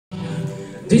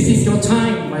This is your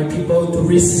time, my people, to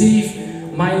receive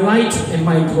my light and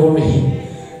my glory.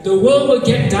 The world will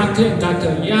get darker and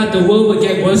darker. Yeah, the world will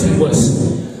get worse and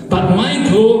worse. But my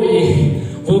glory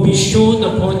will be shown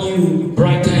upon you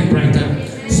brighter and brighter.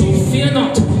 So fear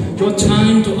not, your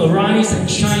time to arise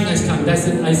and shine has come. That's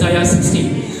in Isaiah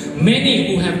 60.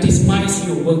 Many who have despised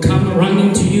you will come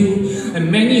running to you,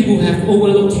 and many who have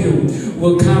overlooked you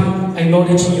will come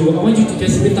acknowledging you. I want you to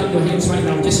just lift up your hands right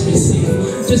now. Just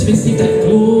receive that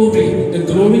glory, the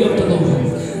glory of the Lord.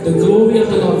 The glory of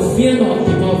the Lord. Fear not,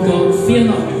 people of God, fear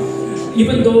not.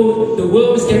 Even though the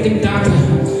world is getting darker,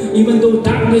 even though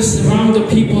darkness surrounds the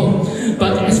people,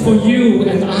 but as for you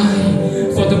and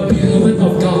I, for the beloved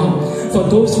of God, for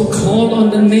those who call on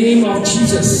the name of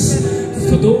Jesus,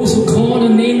 for those who call on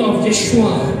the name of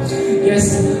Yeshua,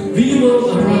 yes, we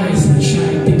will arise and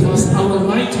shine because our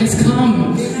light has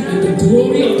come and the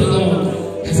glory of the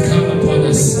Lord has come upon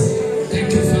us.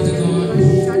 Thank you, Father God.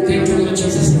 Thank you, Lord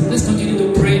Jesus. Let's continue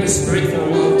to pray in the Spirit for a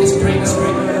while. Just pray in the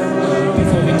Spirit.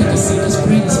 Before we take a seat, just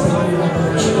pray in the Spirit.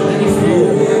 Let it flow.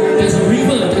 There's a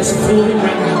river that's flowing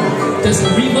right now. There's a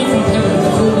river from heaven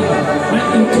flowing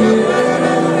right into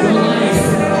your life.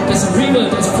 There's a river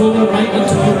that's flowing right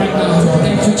into you right now.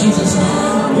 Thank you, Jesus.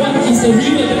 What is the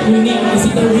river that we need? Is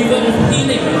it the river of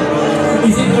healing?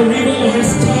 Is it the river of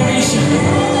restoration?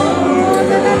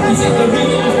 Is it the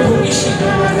river of provision?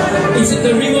 Is it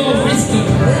the river of wisdom?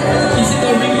 Is it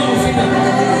the river of favor?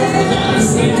 The Lord is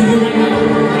saying to you right now,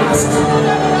 ask,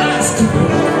 ask,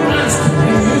 ask,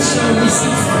 and you shall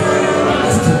receive.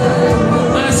 Ask,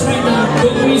 ask right now,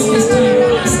 don't waste this time,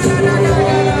 ask.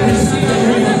 Receive the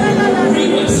river.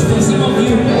 Rivers, for some of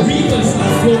you, rivers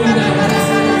are flowing down.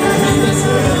 Rivers.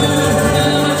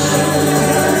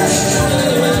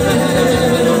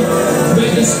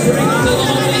 Where the Spirit of the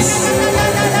Lord is,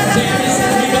 there is a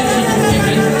liberty.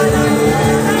 Amen.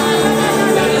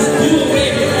 Let us do away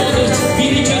with all those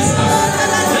religious stuff.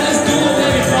 Let us do away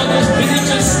with all those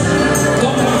religious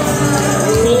dogmas.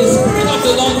 For the Spirit of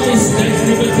the Lord is that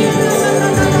liberty.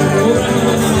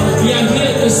 We are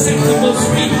here to set people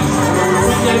free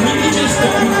from their religious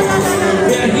dogma.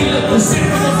 We are here to set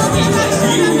people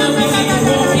free. You will begin to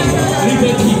walk in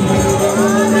liberty.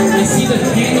 I see the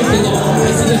hand of the Lord.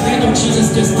 I see the hand of Jesus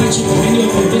just touching many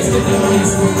of your visited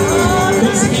hands.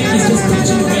 God's hand is just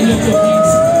touching many of your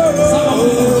hands. Some of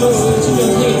you, God is touching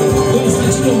your head. God is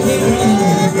touching your head right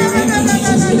now. Thank you,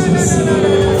 Jesus. Just receive it.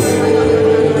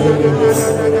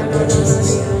 Thank you, Jesus.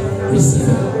 Receive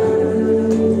it.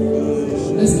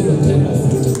 Let's give a clap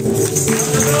offering to Christ.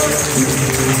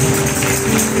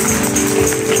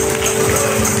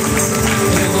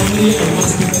 Normally, I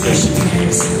ask people to shake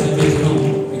hands, but we cannot.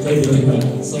 Really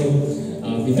well. So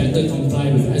we better comply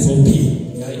with SOP.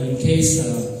 Yeah? In case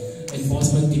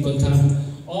enforcement people come,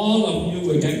 all of you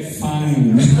will get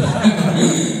fined.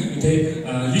 Okay,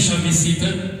 you shall be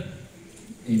seated.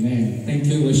 Amen. Thank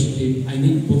you, worship team. I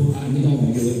need all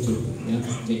of you too. Yeah,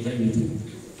 get ready too.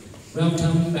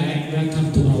 Welcome back.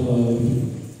 Welcome to our.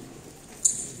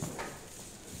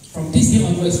 From this year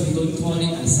onwards, we don't call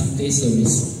it a Sunday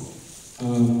service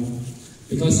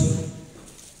because.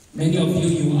 Many of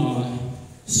you are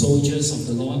soldiers of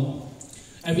the Lord.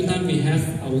 Every time we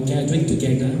have our gathering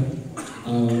together,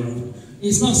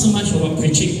 it's not so much about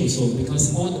preaching also,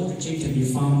 because all the preaching can be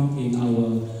found in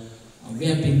our, we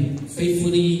have been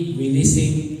faithfully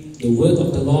releasing the word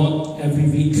of the Lord every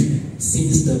week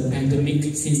since the pandemic,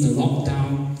 since the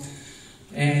lockdown.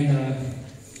 And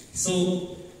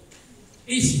so,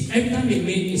 every time we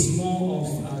meet, it's more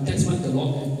of, that's what the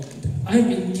Lord, I've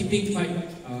been keeping quite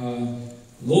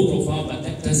low profile, but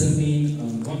that doesn't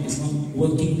mean God is not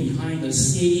working behind the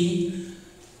scene.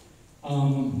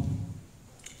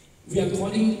 We are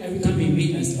calling every time we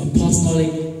meet as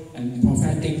apostolic and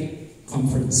prophetic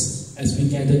conference as we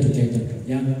gather together.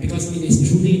 Yeah, because it is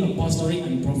truly apostolic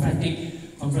and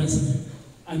prophetic conference.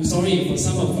 I'm sorry for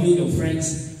some of you, your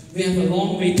friends, we have a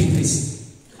long waiting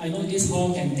list. I know this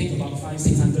hall can take about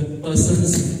 500-600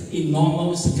 persons in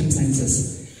normal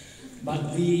circumstances,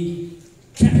 but we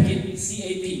kept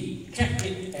it, kept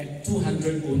it at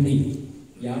 200 only,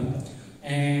 yeah,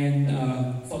 and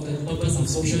for the purpose of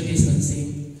social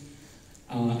distancing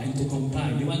and to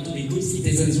comply. You want to be good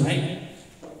citizens, right?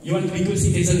 You want to be good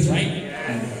citizens, right?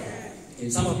 Okay,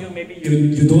 some of you maybe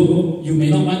you may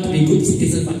not want to be good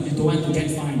citizens, but you don't want to get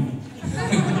fined.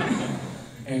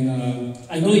 And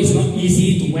I know it's not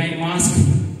easy to wear mask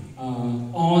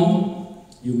on.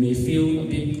 You may feel a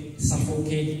bit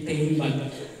suffocating, but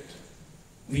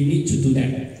we need to do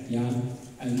that, yeah.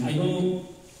 And I know,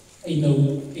 in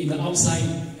the outside,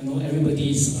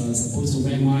 everybody is supposed to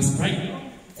wear masks, right?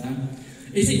 Yeah.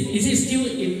 Is it still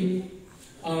in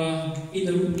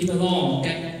in the law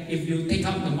that if you take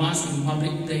out the mask in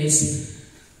public place,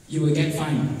 you will get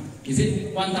fined. Is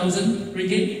it 1,000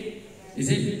 ringgit? Is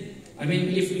it? I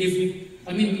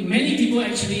mean, many people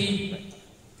actually,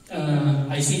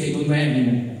 I see they don't wear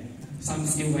anymore. Some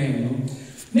still wear, you know.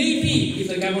 Maybe if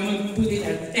the government put it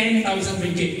at 10,000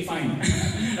 ringgit, fine.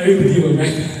 Everybody will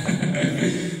wear.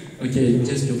 Okay,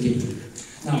 just joking.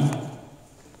 Now,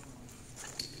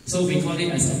 so we call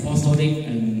it as apostolic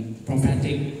and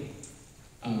prophetic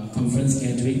conference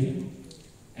gathering,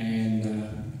 and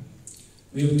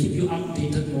we will keep you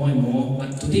updated more and more.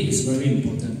 But today is very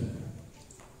important,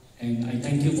 and I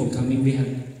thank you for coming. We have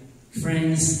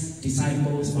friends,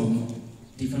 disciples from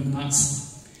different parts.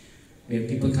 We have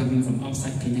people coming from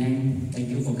outside Penang. Thank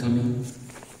you for coming.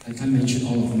 I can't mention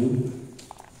all of you.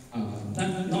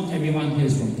 Not everyone here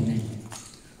is from Penang.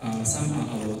 Some are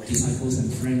our disciples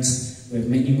and friends. We have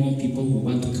many more people who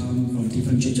want to come from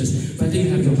different churches. Whether you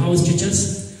have your house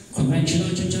churches, conventional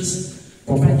churches,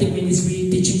 prophetic ministry,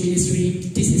 teaching ministry,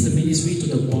 this is a ministry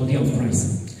to the body of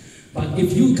Christ. But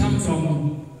if you come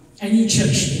from any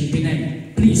church in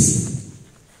Penang, please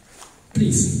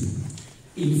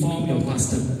inform your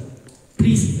pastor.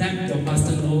 Please let your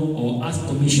pastor know or ask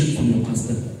permission from your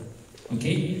pastor.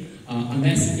 Okay?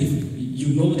 Unless if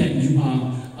you know that you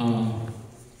are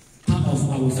part of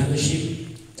our fellowship,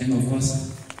 then of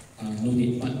course, no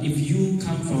need. But if you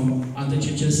come from other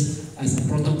churches, as a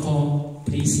protocol,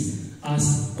 please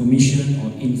ask permission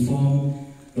or inform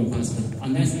your pastor.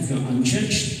 Unless if you're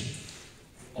unchurched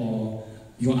or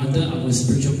you're under our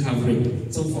spiritual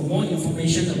covering. So for more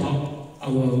information about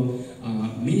our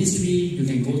ministry, you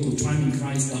can go to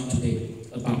thriveinchrist.today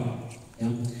about.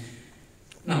 Yeah.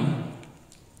 Now,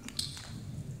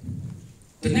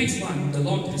 the next one, the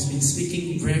Lord has been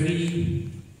speaking very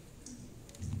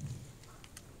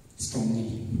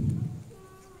strongly.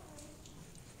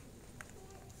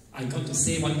 I got to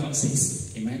say what God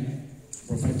says. Amen.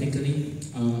 Prophetically.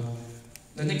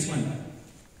 The next one.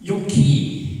 Your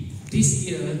key this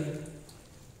year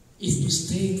is to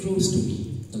stay close to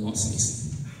me, the Lord says.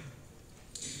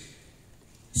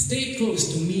 Stay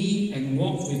close to me and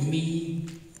walk with me.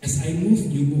 As I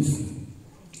move, you move.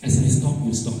 As I stop,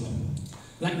 you stop.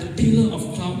 Like the pillar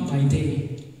of cloud by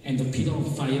day and the pillar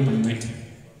of fire by night,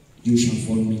 you shall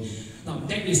follow me. Now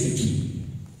that is the key.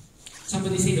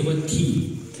 Somebody say the word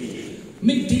key.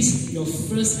 Make this your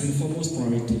first and foremost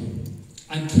priority.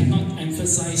 I cannot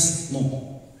emphasize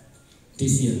more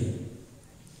this year.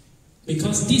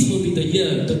 Because this will be the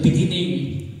year, the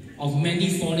beginning of many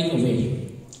falling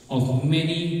away, of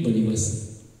many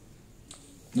believers.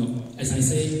 No, as I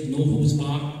say, no holds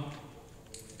barred.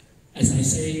 As I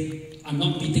say, I'm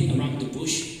not beating around the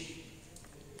bush.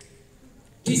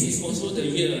 This is also the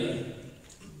year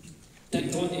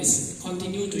that God is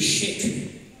continuing to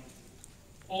shake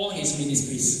all His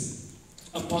ministries,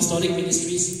 apostolic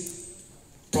ministries,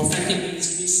 prophetic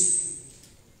ministries,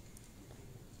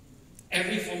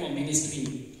 every form of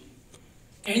ministry,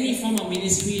 any form of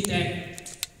ministry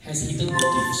that has hidden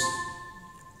motives,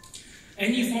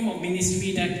 any form of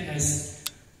ministry that has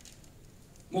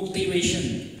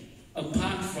motivation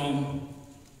apart from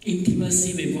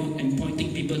intimacy with God and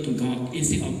pointing people to God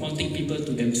instead of pointing people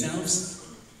to themselves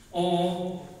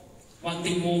or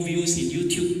wanting more views in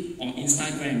YouTube or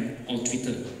Instagram or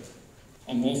Twitter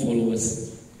or more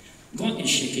followers. God is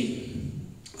shaking.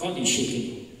 God is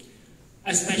shaking.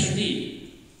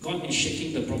 Especially, God is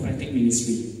shaking the prophetic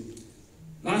ministry.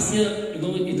 Last year, in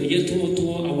the year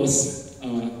 2002, I was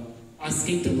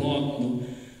asking the Lord,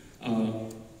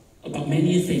 about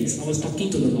many things. I was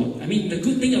talking to the Lord. I mean, the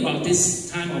good thing about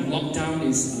this time of lockdown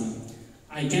is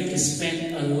I get to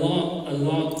spend a lot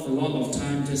of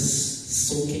time just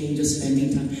soaking, just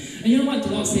spending time. And you know what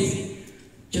the Lord says?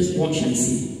 Just watch and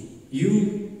see.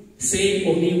 You say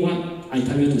only what I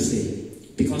tell you to say.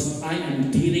 Because I am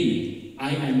dealing,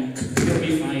 I am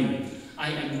purifying,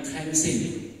 I am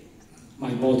cleansing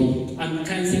my body. I'm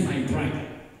cleansing my pride.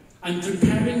 I'm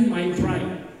preparing my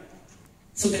pride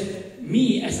so that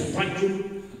me as a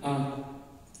bridegroom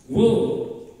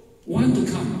will want to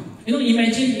come. You know,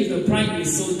 imagine if the bride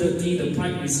is so dirty, the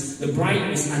bride is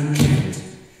unkempt,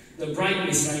 the bride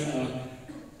is like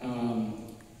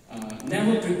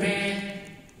never prepare,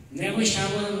 never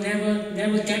shower,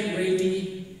 never get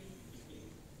ready.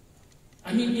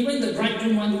 I mean, even the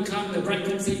bridegroom want to come, the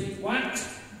bridegroom say, what?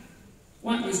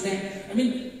 What is that? I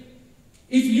mean,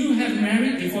 if you have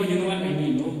married before, you know what I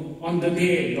mean, no? On the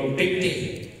day, the big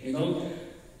day,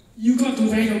 you got to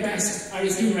wear your best. I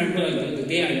still remember the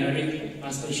day I married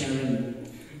Pastor Sharon.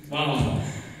 Wow.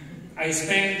 I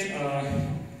spent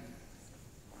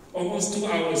almost 2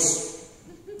 hours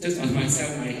just on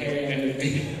myself, my hair,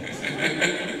 everything.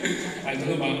 I don't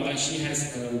know about, but she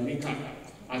has a makeup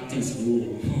artist.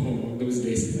 Ooh, those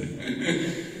days.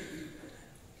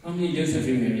 How many years have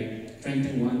you married?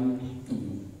 21? No.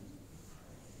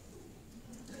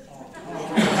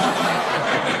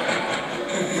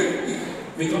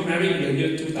 We got married in the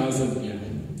year 2000, yeah.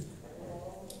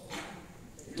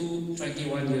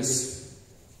 21 years.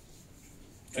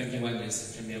 21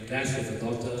 years. And we are blessed with a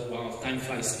daughter. Wow, time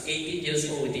flies. 18 years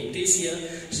old already. This year,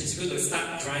 she's going to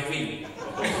start driving.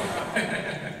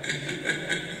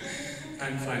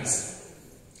 Time flies.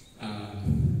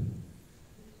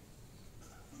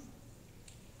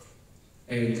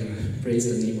 Praise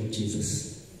the name of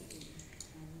Jesus.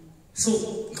 So,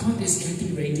 God is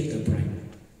getting ready the bride.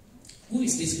 Who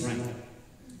is this bride?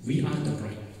 We are the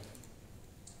bride.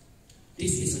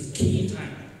 This is a key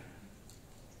time.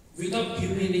 Without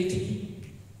humility,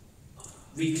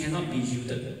 we cannot be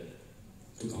yielded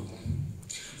to God.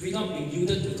 Without being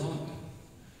yielded to God,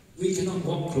 we cannot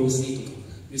walk closely to God.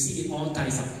 You see, it all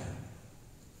ties up.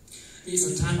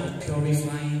 It's a time of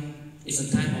purifying. It's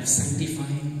a time of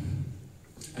sanctifying.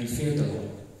 I fear the Lord.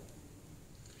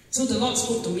 So the Lord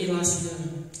spoke to me last year.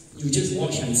 You just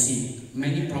watch and see.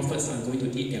 Many prophets are going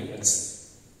to eat their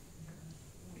words.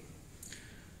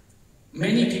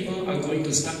 Many people are going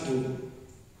to start to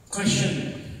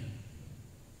question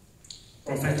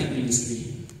prophetic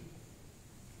ministry.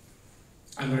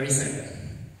 I'm very sad.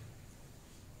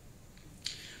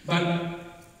 But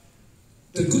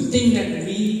the good thing that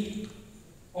we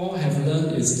all have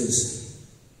learned is this.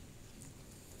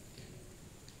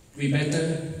 We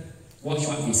better watch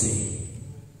what we say,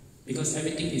 because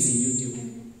everything is in YouTube.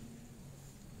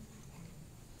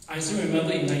 I still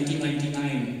remember in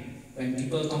 1999, when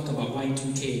people talked about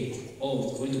Y2K,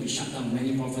 oh, going to be shut down,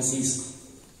 many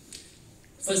prophecies.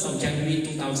 1st of January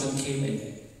 2000 came and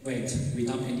went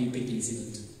without any big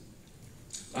incident.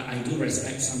 But I do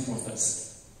respect some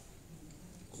prophets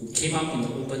who came out in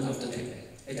the open after that.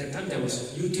 At that time,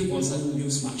 YouTube wasn't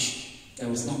used much. There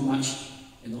was not much,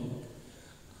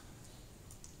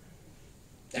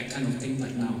 that kind of thing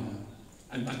like now.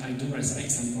 But I do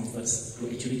respect some prophets who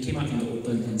actually came out in the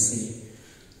open and say,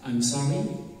 I'm sorry,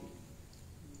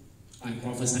 I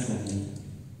prophesied wrongly.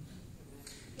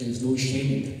 There is no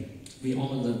shame in that. We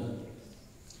all learn.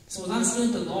 So last year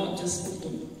the Lord just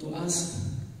spoke to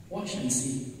us, watch and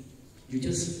see. You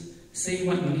just say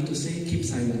what you need to say, keep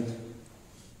silent.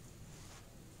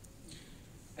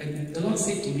 And the Lord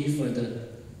said to me further,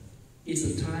 it's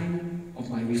a time of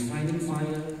my refining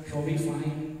fire,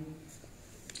 purifying,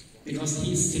 because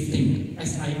He is sifting,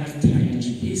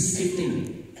 S-I-F-T-I-N-G, He is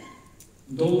sifting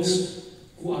those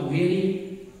who are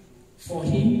really for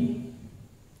Him,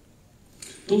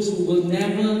 those who will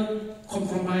never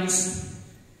compromise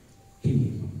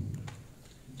Him.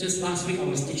 Just last week I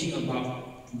was teaching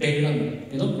about Balaam.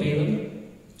 You know Balaam?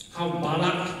 How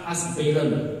Balak asked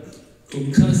Balaam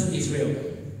to curse Israel.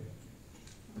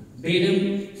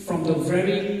 Balaam, from the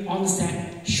very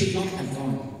onset, should not have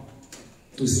gone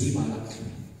to see Balak,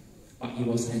 but he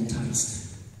was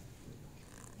enticed.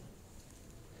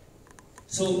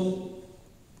 So,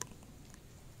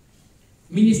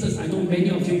 ministers, I know many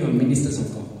of you are ministers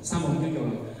of God. Some of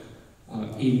you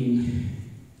are in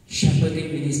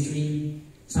shepherding ministry.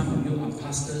 Some of you are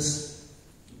pastors.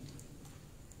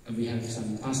 We have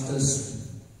some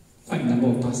pastors, quite a number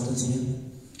of pastors here.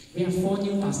 We have 4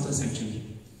 new pastors actually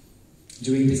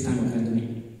during this time of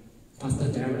pandemic. Pastor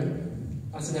Darren.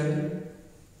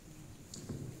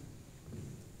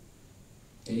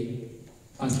 Okay.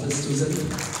 Pastor Susan.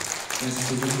 Yes,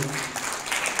 Susan.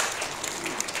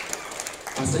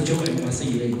 Pastor Joe and Pastor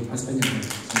Elaine, husband and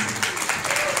wife.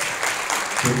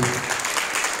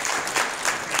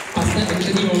 Pastor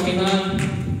Anthony Rokina,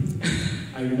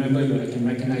 I remember you, I can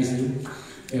recognize you.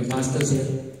 We have pastors here.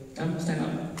 Come, stand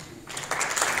up.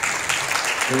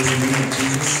 Praise the name of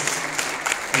Jesus.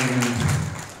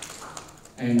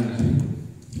 And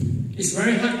it's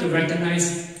very hard to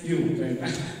recognize you.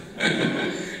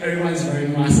 Everyone is very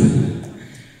massive.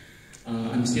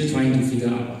 I'm still trying to figure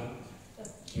out.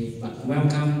 Okay, but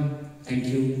welcome. Thank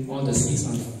you. All the seats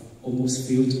are almost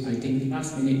filled. I think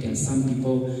last minute there are some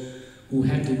people who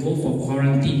had to go for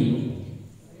quarantine,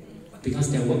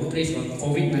 because their workplace was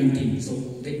COVID-19. So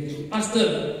they,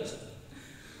 Pastor,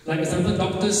 like example,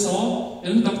 Dr. Saw,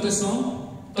 you know Dr. Saw?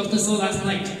 Dr. Saw last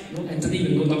night, Anthony,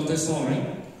 you know Dr. Saw,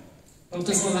 right?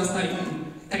 Dr. Saw last night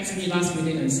texted me last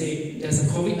minute and said, there's a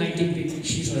COVID-19 patient,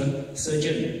 she's a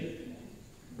surgeon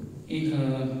in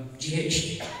her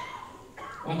GH.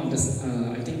 One of the,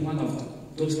 I think one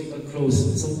of those people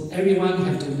closed. So everyone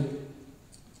had to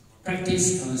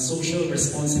practice social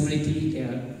responsibility,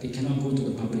 they cannot go to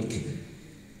the public.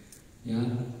 Yeah,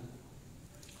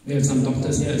 we have some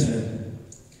doctors here as well.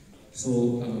 So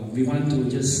we want to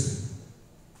just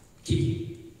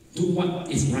do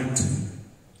what is right.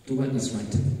 Do what is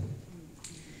right.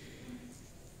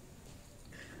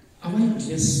 I want to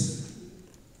just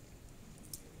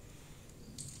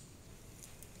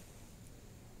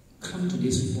come to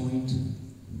this point.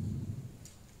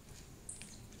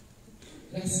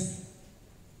 Let's,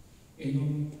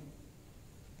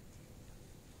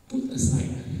 put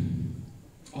aside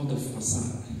all the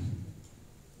facade.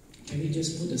 Can we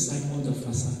just put aside all the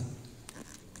facade?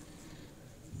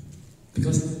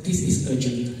 Because this is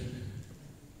urgent.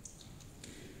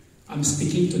 I'm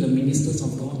speaking to the ministers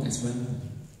of God as well.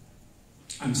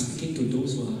 I'm speaking to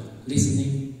those who are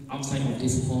listening outside of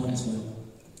this hall as well.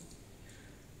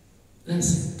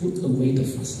 Let's put away the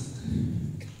facade.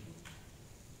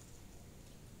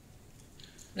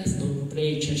 Let's don't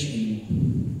play church anymore.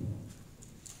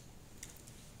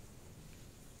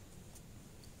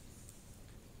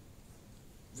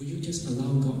 Will you just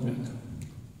allow God right now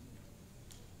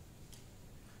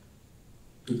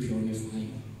to purify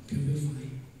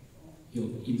your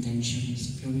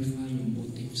intentions, purify your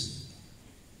motives,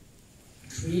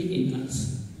 create in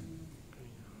us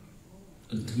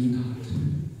a clean heart.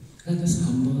 Let us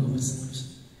humble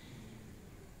ourselves.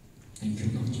 Thank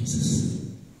you, Lord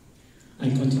Jesus. I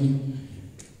continue.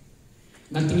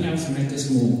 Nothing else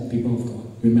matters more, people of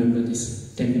God. Remember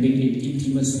this, than being in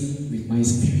intimacy with my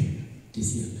spirit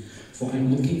this year. For I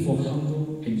am looking for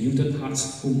humble and yielded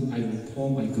hearts whom I will pour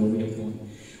my glory upon.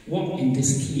 Walk in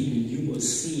this key and you will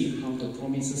see how the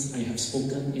promises I have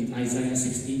spoken in Isaiah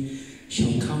 60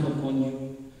 shall come upon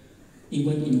you,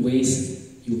 even in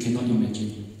ways you cannot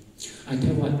imagine. I tell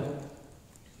you what,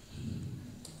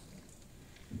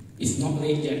 it's not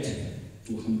late yet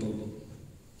to humble.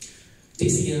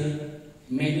 This year,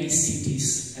 many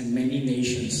cities and many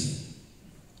nations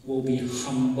will be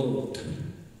humbled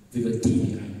with a D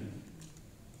behind.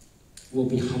 Will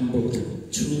be humbled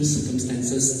through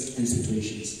circumstances and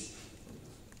situations.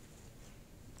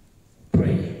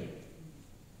 Pray.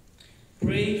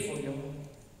 Pray for your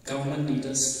government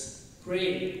leaders.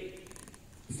 Pray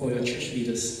for your church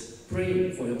leaders.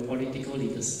 Pray for your political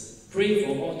leaders. Pray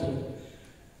for all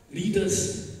the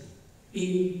leaders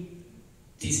in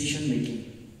decision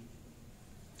making.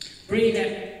 Pray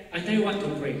that, I tell you what to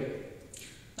pray.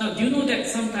 Now, do you know that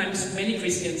sometimes many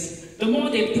Christians, the more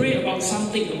they pray about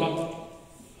something, about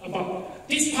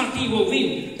this party will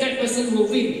win, that person will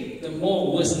win, the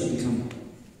more worse it becomes.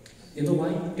 You know why?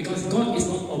 Because God is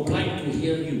not obliged to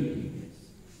hear you.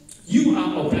 You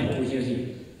are obliged to hear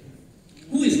Him.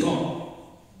 Who is God?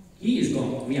 He is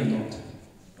God. We are not.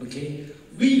 Okay?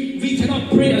 We cannot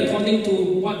pray according to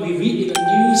what we read in the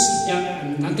news.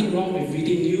 Yeah, nothing wrong with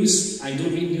reading news. I do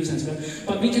read news as well.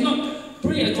 But we cannot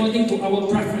pray according to our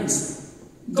preference.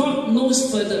 God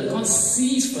knows further. God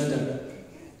sees further.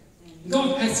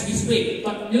 God has His way.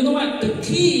 But you know what? The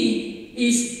key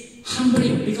is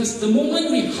humbling. Because the moment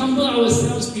we humble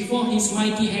ourselves before His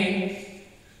mighty hand,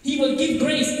 He will give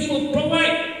grace. He will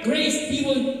provide grace.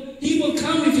 He will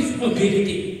come with His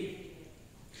ability.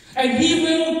 And He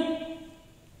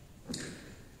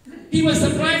will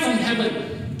supply from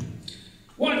heaven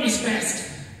what is best.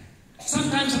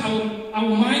 Sometimes our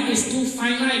mind is too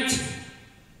finite.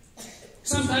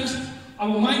 Sometimes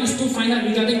our mind is too finite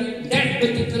regarding that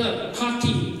particular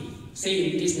party,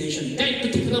 say in this nation, that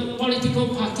particular political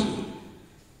party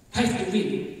has to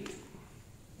win.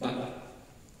 But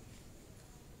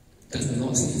does the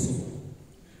Lord say so?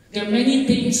 There are many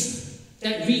things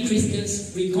that we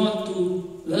Christians, we got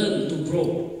to learn to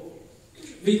grow.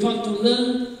 We got to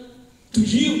learn to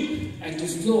yield and to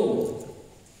flow.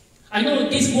 I know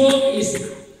this world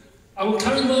is, our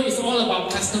current world is all about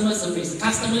customer service.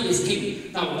 Customer is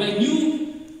king. Now,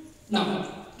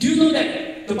 do you know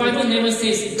that the Bible never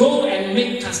says, go and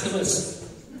make customers?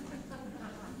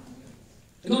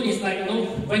 It's like,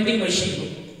 vending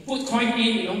machine. Put coin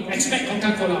in, expect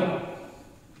Coca-Cola.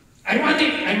 I want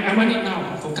it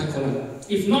now, Coca-Cola.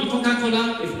 If not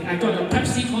Coca-Cola, if I got a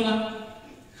Pepsi-Cola,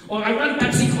 or I want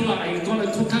Pepsi-Cola, I got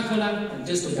a Coca-Cola,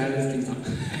 just to balance things out.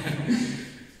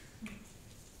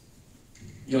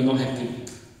 You're not happy.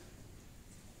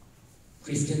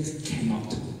 Christians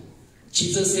cannot.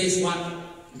 Jesus says what?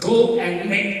 Go and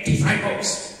make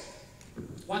disciples.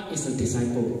 What is a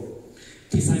disciple?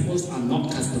 Disciples are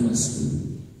not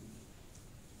customers.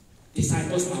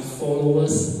 Disciples are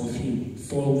followers of Him,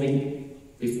 following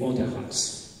with all their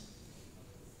hearts.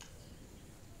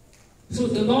 So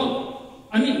the Lord,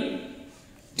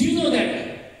 do you know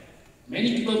that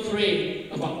many people pray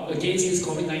about a against this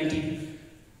COVID-19.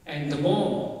 And the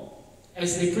more,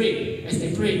 as they pray,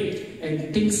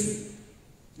 and things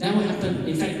never happen.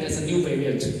 In fact, there's a new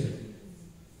variant.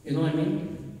 You know what I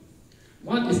mean?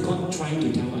 What is God trying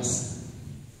to tell us?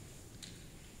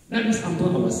 Let us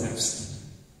humble ourselves.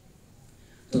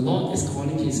 The Lord is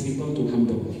calling His people to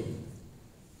humble.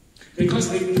 Because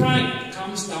with pride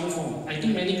comes downfall. I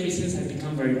think many Christians have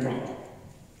become very proud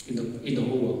in the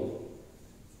whole world.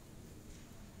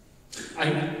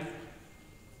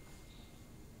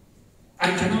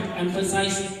 I cannot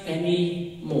emphasize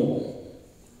any more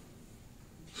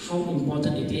how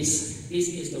important it is. This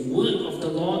is the word of the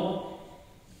Lord.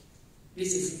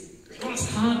 This is God's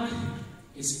heart.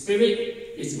 His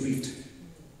spirit is grieved.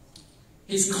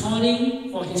 He's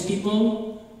calling for His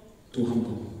people to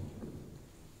humble.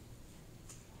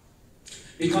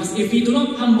 Because if we do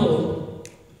not humble,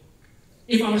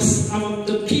 if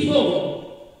the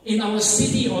people in our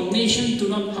city or nation do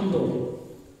not humble,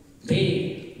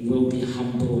 they will be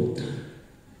humbled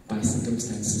by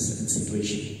circumstances and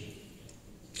situation.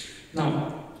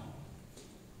 Now,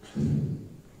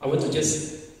 I want to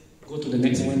just go to the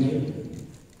next one here.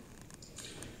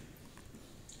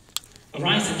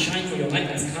 Arise and shine, for your light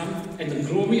has come, and the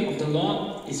glory of the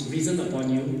Lord is risen upon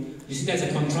you. You see, there's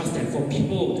a contrast there. For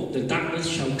people, the darkness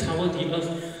shall cover the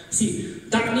earth. See,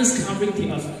 darkness covering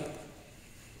the earth.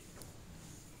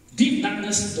 Deep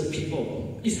darkness to the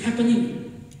people. It's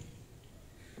happening.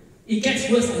 It gets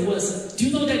worse and worse. Do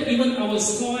you know that even our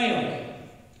soil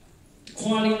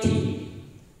quality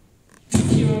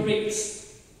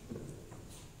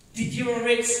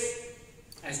deteriorates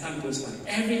as time goes by?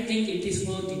 Everything in this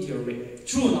world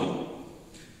deteriorates. True or not?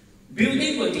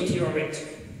 Building will deteriorate.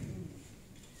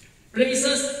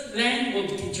 Places, land will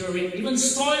deteriorate. Even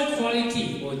soil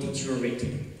quality will deteriorate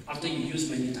after you use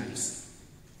many times.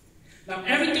 Now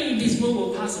everything in this world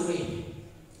will pass away.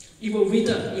 It will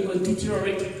wither, it will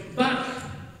deteriorate. But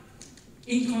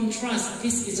in contrast,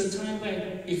 this is a time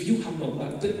when if you humble,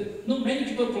 many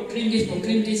people proclaim this.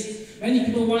 Many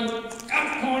people want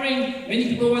outpouring, many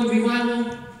people want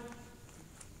revival.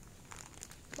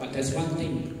 But there's one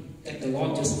thing that the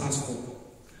Lord just asked for.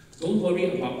 Don't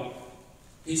worry about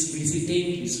His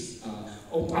visiting, His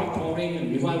outpouring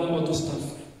and revival, all those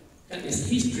stuff. That is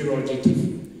His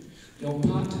prerogative. Your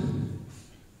part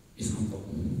is humble.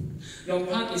 Your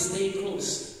part is stay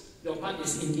close. Your part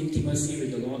is in intimacy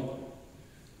with the Lord.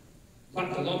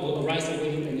 But the Lord will arise over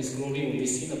you, and His glory will be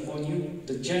seen upon you.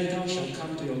 The Gentiles shall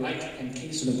come to your light, and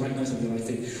kings to the brightness of your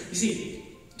rising. You see,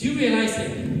 do you realize that?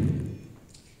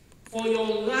 For your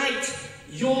light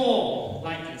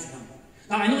has come.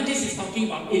 Now I know this is talking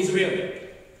about Israel,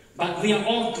 but we are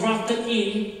all grafted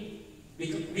in,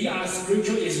 because we are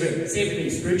spiritual Israel. Say with me,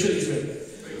 spiritual Israel.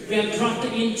 We are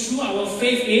grafted in through our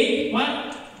faith in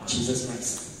what? Jesus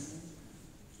Christ.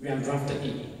 We are grafted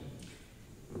in.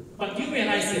 But you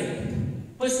realize it.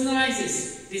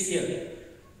 Personalize this year.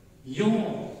 You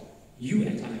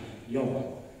and I,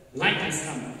 your light has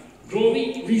come.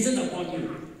 Glory risen upon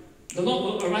you. The Lord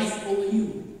will arise over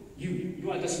you. You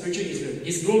are the spiritual Israel.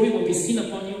 His glory will be seen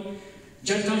upon you.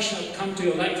 Gentiles shall come to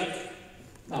your light.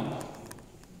 Now,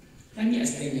 let me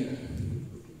explain here.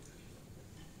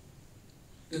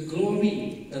 The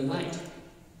glory, the light,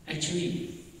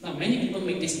 actually, now many people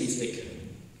make this mistake.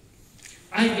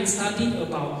 I've been studying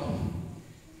about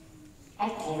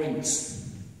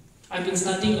outpourings. I've been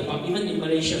studying about, even in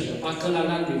Malaysia, the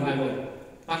Bacalalan revival,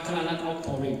 Bacalalan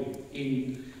outpouring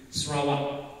in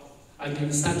Sarawak. I've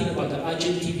been studying about the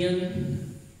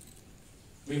Argentinian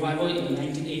revival in the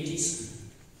 1980s,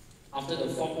 after the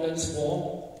Falklands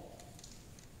War.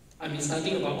 I've been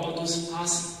studying about all those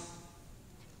past,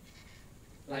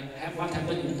 like what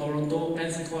happened in Toronto,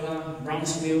 Pensacola,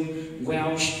 Brownsville,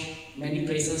 Welsh, many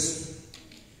places.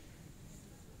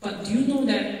 But do you know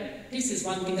that this is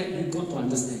one thing that you've got to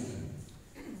understand?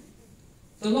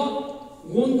 The Lord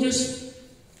won't just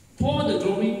pour the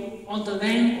glory on the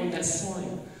land, on that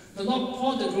soil. The Lord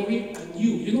pour the glory on you.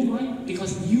 You know why?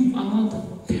 Because you are the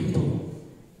temple.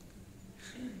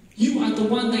 You are the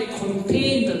one that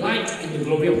contain the light and the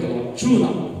glory of the Lord. True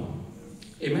now.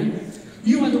 Amen?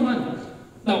 You are the one.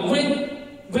 Now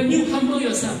when you humble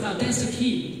yourself, now that's the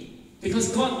key.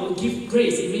 Because God will give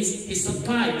grace. It means His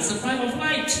supply of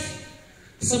light,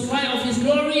 supply of His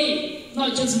glory,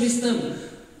 not just wisdom.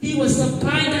 He will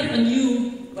supply that on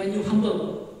you when you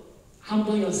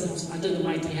humble yourselves under the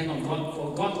mighty hand of God.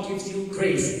 For God gives you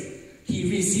grace. He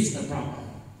resists the proud.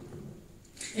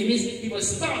 It means He will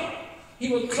stop. He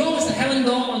will close the heaven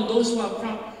door on those who are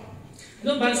proud. You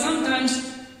know, but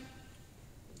sometimes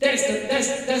there's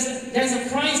a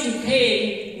price to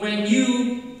pay when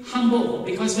you humble.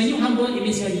 Because when you humble, it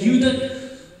means you are yielded.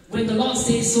 When the Lord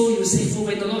says so, you say so.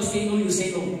 When the Lord says no, you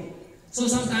say no. So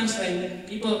sometimes when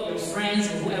people, your friends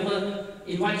or whoever,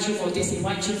 invite you for this,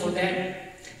 invite you for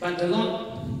that, but the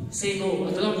Lord say no,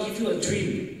 or the Lord give you a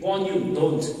dream, warn you,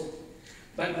 don't.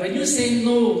 But when you say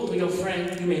no to your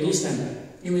friend, you may lose them.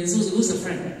 You may lose a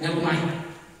friend, never mind.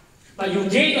 But you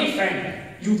gain a friend.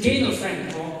 You gain a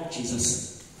friend called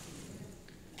Jesus.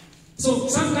 So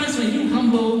sometimes when you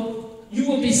humble, you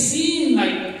will be seen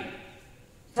like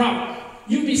proud.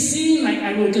 You'll be seen like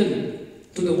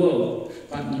arrogant to the world.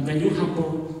 But when you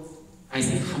humble, I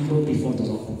say humble before the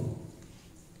Lord.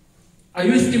 Are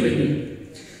you still with me?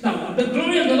 Now, the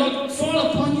glory of the Lord fall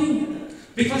upon you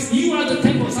because you are the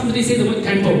temple. Somebody say the word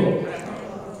temple.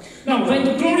 Now, when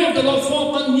the glory of the Lord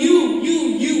fall upon you,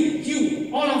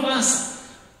 all of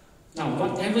us. Now,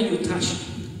 whatever you touch,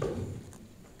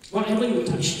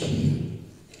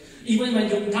 even when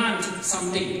you plant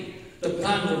something, the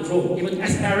plant will grow. Even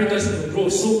asparagus will grow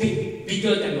so big,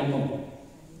 bigger than normal.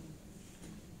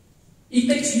 It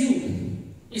takes you.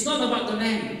 It's not about the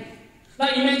land.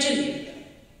 Like imagine,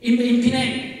 in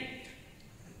Penang,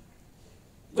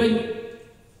 when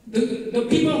the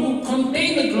people who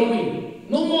contain the glory,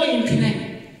 no more in Penang.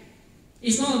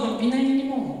 It's not about Penang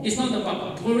anymore. It's not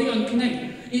about glory on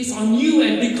Penang. It's on you,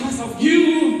 and because of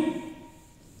you,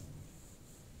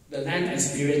 the land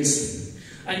experience.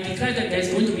 I declare that there's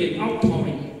going to be an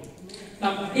outpouring.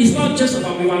 Now, it's not just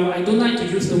about revival. I don't like to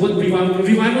use the word revival.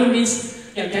 Revival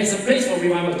means, yeah, there's a place for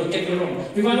revival, don't get me wrong.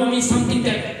 Revival means something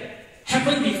that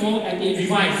happened before and it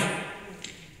revived.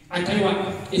 I tell you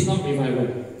what, it's not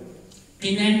revival.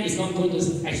 Penang is not going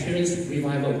to experience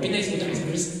revival. Penang is going to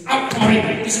experience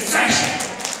outpouring. It's a fresh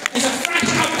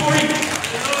outpouring.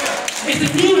 It's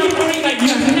a new outpouring like you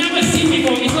have never seen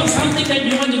before. It's not something that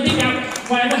you want to think out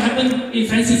whatever happened in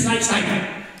Francis'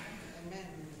 lifetime.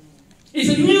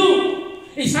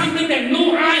 It's something that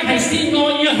no eye has seen,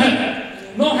 nor ear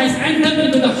heard, nor has entered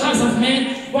into the hearts of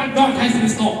man what God has in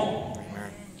store.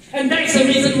 And that's the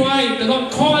reason why the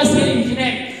Lord called us here in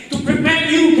Penang, to prepare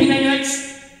you, Penangites.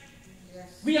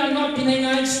 We are not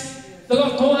Penangites. The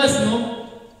Lord told us, no,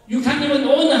 you can't even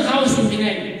own a house in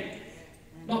Penang.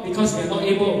 Not because we are not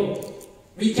able.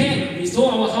 We can. We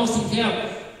sold our house in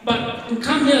here. But to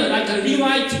come here like a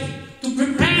Levite, to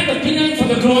prepare the Penang for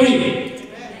the glory.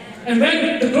 And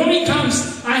when the glory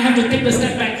comes, I have to take the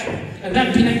step back and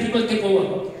let Penang people take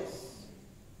over.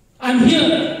 I'm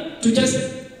here to just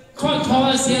call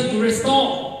us here to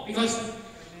restore. Because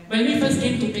when we first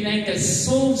came to Penang, there's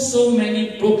so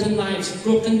many broken lives,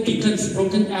 broken deacons,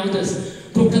 broken elders,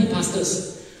 broken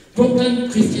pastors, broken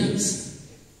Christians.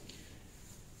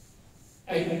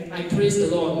 I praise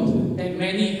the Lord that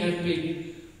many have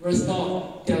been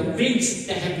restored. Their wings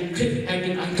that have been clipped have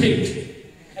been unclipped.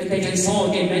 And they can soar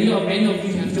again. Many of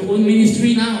you have your own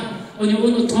ministry now, on your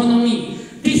own autonomy.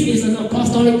 This is an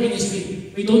apostolic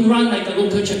ministry. We don't run like a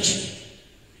local church.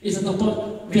 We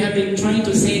have been trying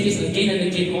to say this again and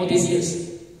again all these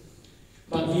years.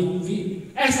 But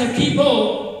we as a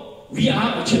people, we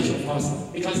are a church, of course,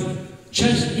 because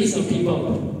church is a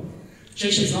people.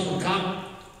 Church is not a club.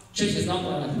 Church is not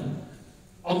an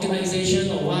organization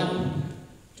or one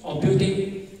or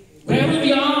building. Wherever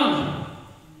we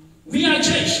are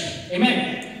church.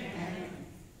 Amen.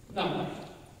 Now,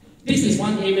 this is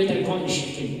one area that God is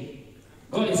shaking.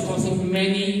 God is causing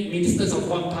many ministers of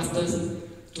God, pastors,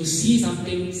 to see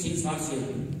something since last year.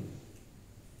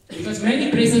 Because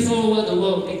many places all over the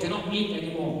world, they cannot meet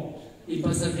anymore in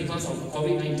person because of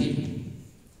COVID-19.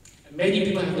 Many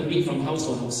people have to meet from house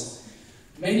to house.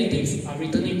 Many things are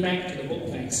returning back to the book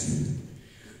of Acts.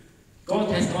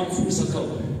 God has gone full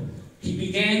circle. He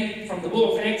began from the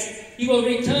book of Acts. He will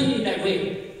return in that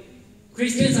way.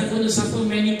 Christians are going to suffer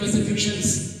many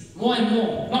persecutions, more and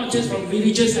more, not just from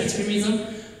religious extremism,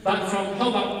 but from, how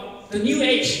about the New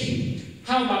Age?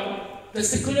 How about the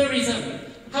secularism?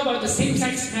 How about the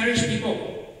same-sex marriage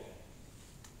people?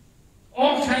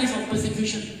 All kinds of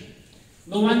persecution.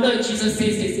 No wonder Jesus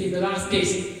says this in the last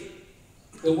days.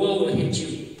 The world will hate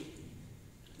you.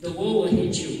 The world will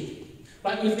hate you.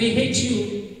 But if they hate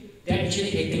you, they're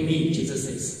actually hating me, Jesus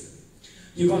says.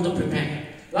 You got to prepare.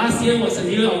 Last year was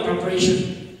a year of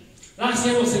preparation. Last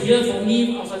year was a year for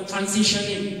me of a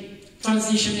transitioning.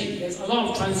 There's a lot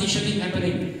of transitioning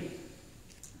happening.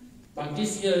 But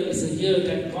this year is a year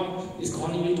that God is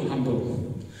calling you to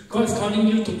humble. God is calling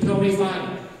you to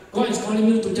purify. God is calling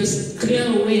you to just clear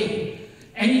away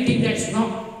anything that's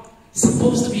not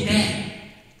supposed to be there.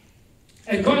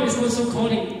 And God is also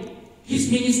calling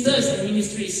His ministers and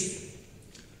ministries.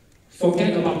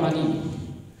 Forget about money.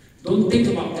 Don't think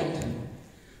about that.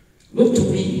 Look to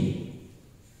me.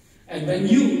 when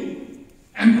you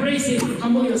embrace Him,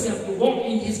 humble yourself, you walk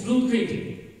in His blueprint,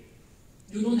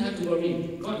 you don't have to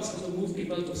worry. God is going to move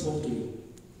people to sow to you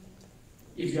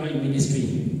if you are in ministry.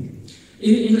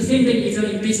 In the same way, if you are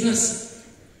in business,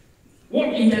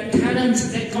 walk in that talent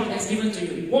that God has given to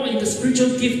you. Walk in the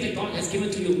spiritual gift that God has given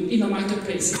to you in the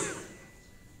marketplace.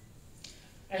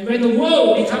 And when the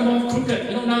world becomes more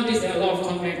crooked, nowadays there are a lot of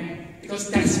comment because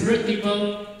desperate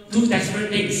people do desperate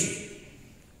things.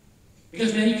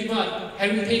 Because many people are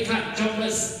having pay cut,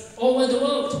 jobless all over the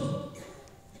world.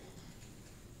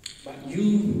 But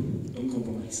you don't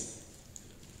compromise.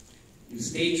 You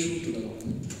stay true to the Lord.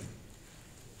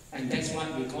 And that's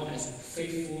what we call as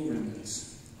faithful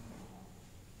remnants.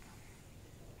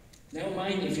 Never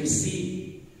mind if you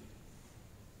see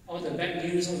all the bad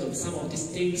news, some of these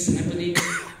things happening,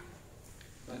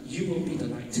 but you will be the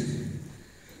light.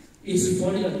 It's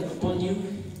falling upon you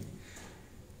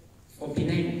for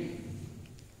Penang.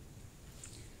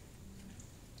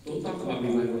 Don't talk about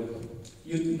revival.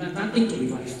 You have nothing to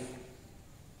revive.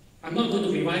 I'm not going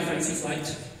to revive Francis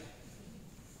Light.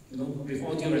 With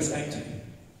all due respect.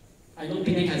 I know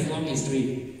Penang has long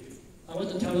history. I want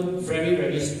to tell you very,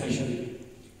 very specially.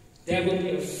 There will be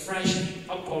a fresh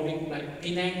outpouring like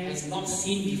Penang has not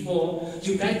seen before.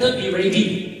 You better be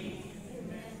ready.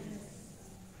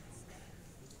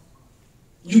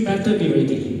 You better be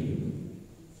ready.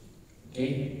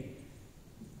 Okay?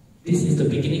 This is the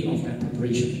beginning of that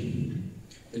preparation.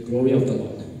 The glory of the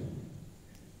Lord.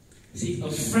 See,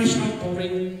 a fresh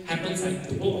outpouring happens like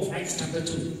the book of Acts chapter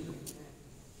 2.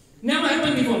 Never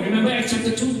happened before. Remember Acts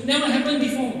chapter 2? Never happened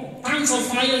before. Tongues of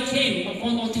fire came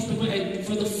upon all these people, and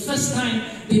for the first time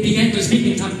they began to speak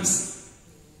in tongues.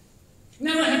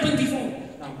 Never happened before.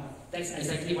 Now, that's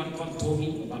exactly what God told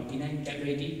me about Penang. Get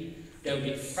ready. There will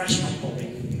be fresh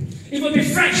outpouring. It will be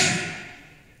fresh.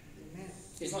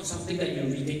 It's not something that you're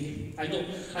reading. I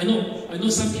know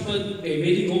some people, they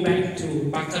really go back to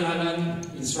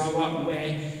Bangkalalan in Sarawak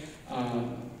where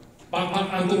Bapak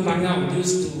Agung Bangau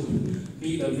used to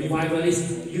be the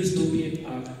revivalist, used to be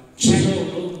a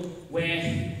channel where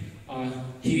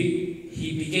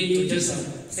he began to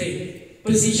just say,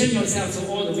 position yourself, so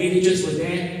all the villagers were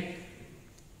there.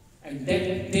 And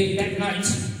that night,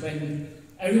 when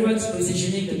everyone's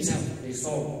positioning themselves, they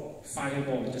saw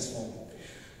fireball just fall.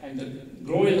 And the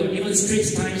glory of the even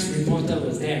Straits Times reporter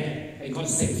was there and got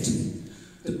saved.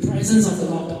 The presence of the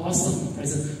Lord, the awesome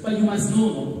presence. But you must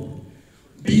know,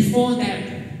 before that,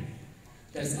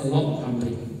 there's a lot of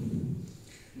humbling.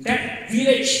 That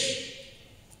village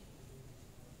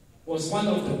was one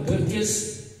of the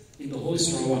dirtiest in the whole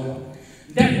Sarawak.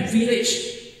 That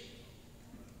village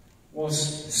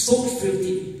was so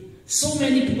filthy. So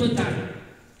many people died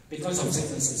because of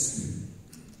sicknesses.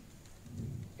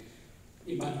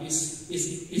 But it's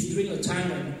during a time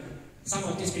when some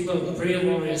of these people, prayer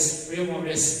warriors,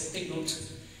 take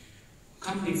note.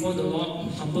 Come before the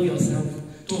Lord, humble yourself.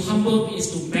 To humble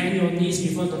is to bend your knees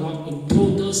before the Lord in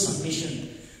total submission.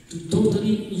 To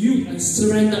totally yield and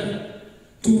surrender.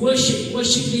 To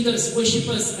worship leaders,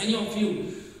 worshippers, many of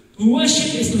you. To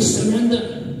worship is to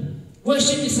surrender.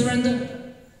 Worship is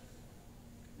surrender.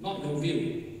 Not your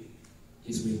will,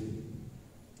 His will.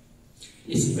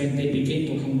 It's when they begin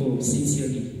to humble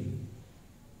sincerely,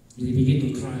 they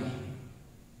begin to cry.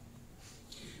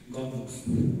 God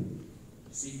move.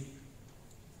 See?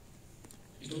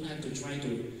 You don't have to try to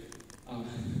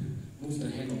move the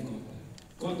hand of God.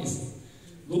 God is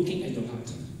looking at your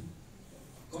heart.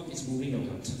 God is moving your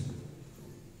heart.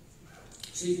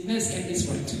 See, let's get this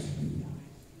right.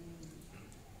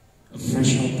 A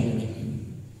fresh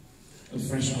outpouring. A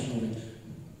fresh outpouring.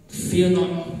 Fear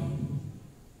not,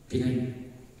 Penang.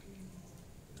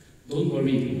 Don't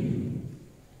worry.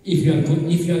 If you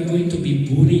are going to be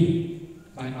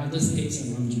bullied by other states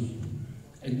around you,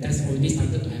 and that's already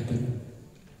started to happen.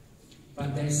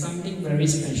 But there's something very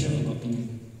special about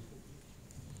Penang.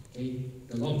 Okay?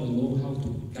 The Lord will know how to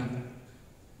guard,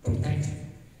 protect,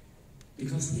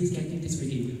 because He's getting this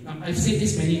with you. Now, I've said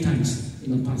this many times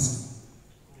in the past.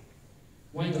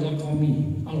 Why the Lord called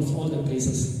me out of all the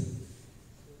places?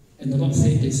 And the Lord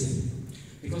said this.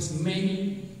 Because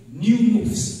many new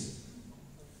moves,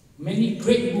 many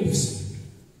great moves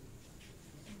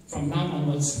from now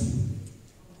onwards,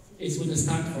 it's going to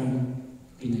start from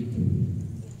Penang.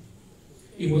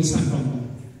 It will start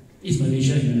from East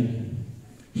Malaysia anymore.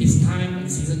 His time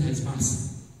and season has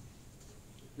passed.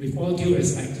 With all due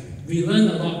respect, we learn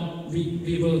a lot.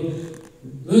 We were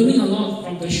learning a lot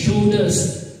from the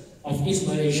shoulders of East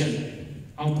Malaysian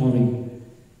outpouring.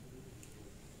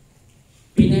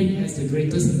 Penang has the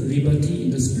greatest liberty in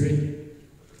the spirit.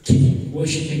 Keep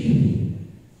worshipping.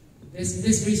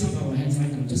 Let's raise up our hands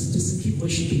right now. Just keep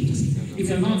worshiping. If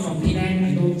you're not from Penang,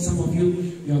 I know some of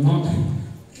you're not.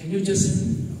 Can you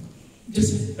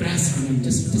just bless Him?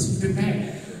 Just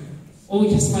prepare. Oh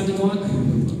yes, Father God,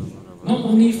 not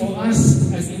only for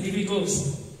us as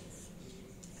individuals,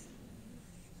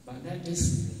 but let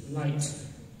this light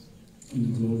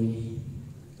and glory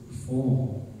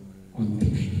fall on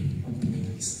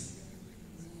Penang,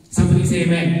 Somebody say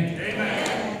amen.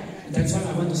 Amen. That's what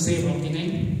I want to say about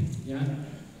Penang. Yeah.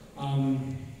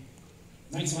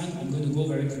 Next one, I'm going to go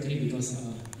very quickly because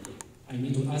I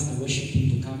need to ask the worship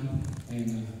team to come,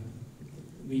 and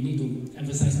we need to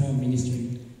emphasize more on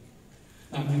ministry.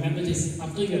 Now remember this,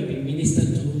 after you have been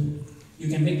ministered to, you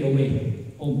can make your way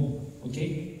home,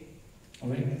 okay?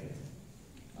 Alright?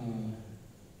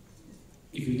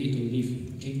 If you need to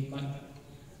leave, okay? But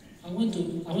I want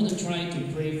to try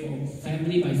to pray for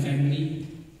family by family,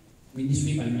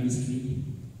 ministry by ministry.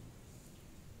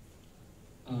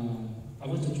 I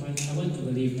want to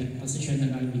believe that Pastor Chen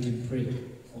and I, we can pray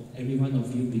for every one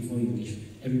of you before you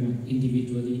leave. Everyone,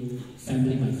 individually,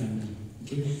 family by family.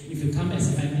 Okay? If you come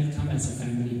as a family, come as a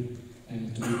family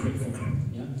to be prayed for.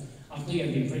 Yeah? After you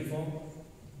have been prayed for,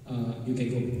 you can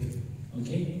go.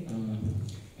 Okay?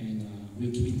 And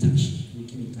we'll keep in touch. We'll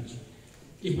keep in touch.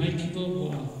 If my people who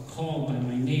are called by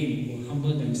my name will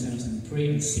humble themselves and pray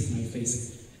and seek my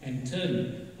face and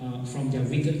turn from their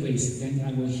wicked ways, then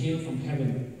I will hear from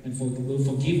heaven and will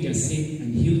forgive their sin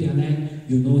and heal their land.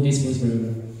 You know this verse very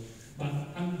well. But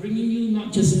I'm bringing you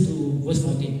not just to verse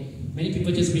 14. Many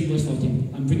people just read verse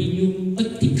 14. I'm bringing you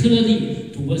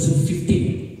particularly to verse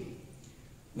 15.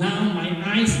 Now my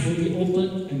eyes will be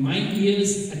open and my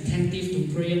ears attentive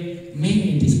to prayer made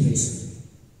in this place.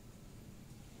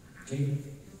 Okay?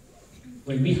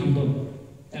 When we humble,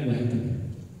 that will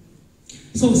happen.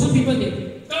 So some people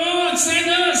think, God send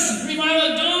us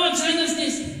revival, God send us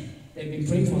this. They've been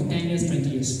praying for 10 years, 20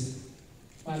 years.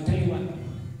 But I'll tell you what,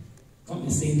 God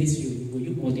is saying this to you. Will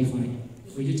you modify?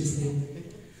 Will you just say,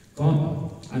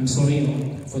 God, I'm sorry,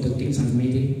 Lord, for the things I've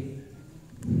made it.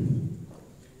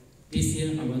 This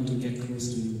year I want to get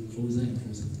close to you, closer and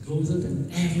closer, closer than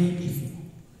ever before.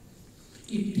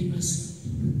 Intimacy.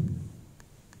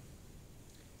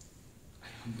 I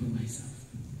humble myself.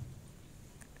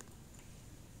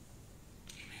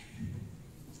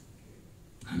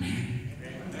 Amen.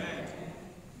 Amen.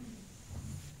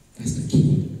 That's the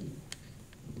key.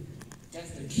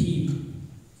 That's the key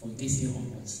for this year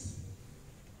onwards.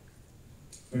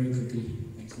 Very quickly,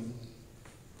 next one.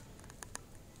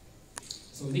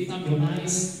 So lift up your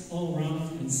eyes all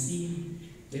around and see.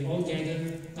 They all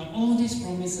gather. Now all these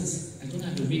promises, I don't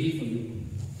have to read it for you.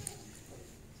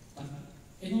 But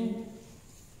you know,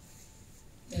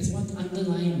 there's one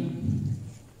underlying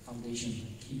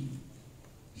foundation, key.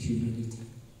 Humility.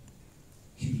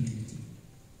 Humility.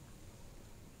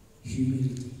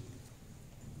 Humility.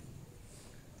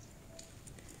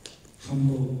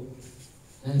 Humble.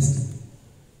 Lest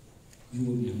you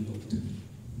will be humbled.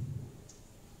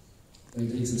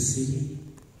 Whether it's a city,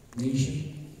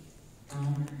 nation,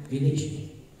 town,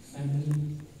 village,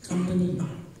 family, company,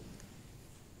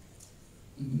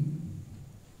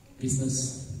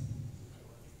 business.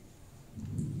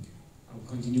 I'll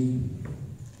continue.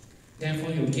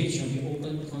 Therefore, your gate shall be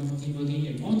opened continually,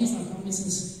 and all these are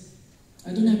promises.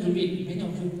 I don't have to read. Many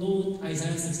of you know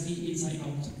Isaiah 60 inside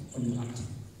out from your heart.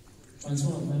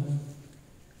 Transfer of wealth.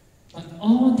 But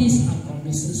all these are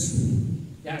promises.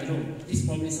 Yeah, I know. These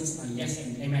promises are yes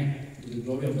and amen to the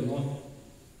glory of the Lord.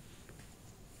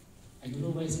 I don't know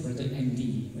where is Brother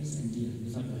Andy. Where is Andy?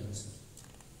 Without words.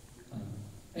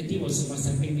 Andy was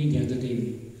WhatsApping me the other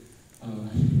day.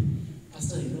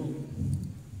 Pastor, you know,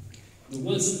 the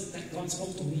words that God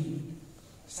spoke to me,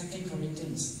 2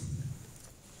 Corinthians,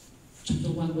 chapter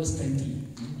 1, verse 20.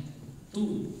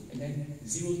 2, and then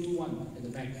 021 at the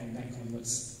back, from back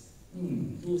onwards.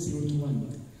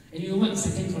 2021. And you know what?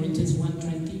 2 Corinthians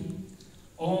 1:20.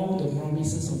 All the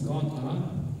promises of God are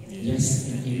yes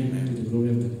and amen to the glory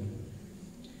of God.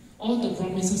 All the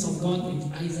promises of God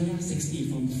in Isaiah 60,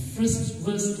 from first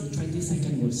verse to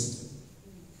 22nd verse.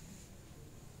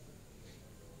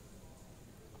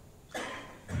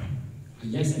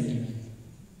 Yes and amen.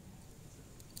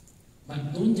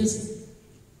 But don't just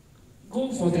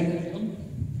go for that, you know?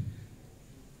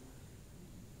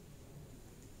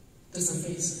 The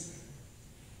surface.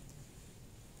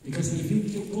 Because if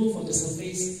you go for the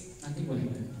surface, nothing will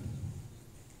happen.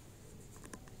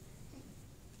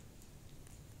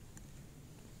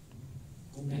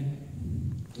 Go back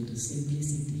to the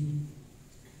simplicity,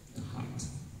 the heart,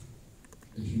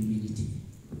 the humility.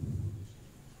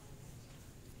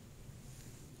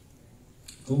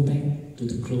 go back to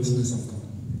the closeness of God.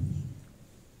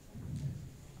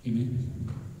 Amen.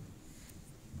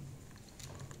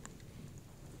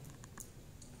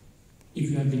 If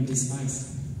you have been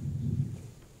despised,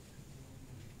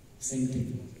 same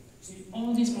thing. See,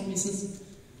 all these promises,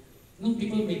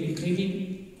 people may be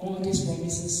claiming all these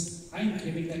promises. I am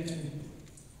claiming that too.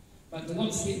 But the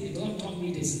Lord said, the Lord taught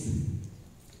me this.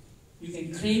 You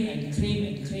can claim and claim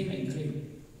and claim and claim.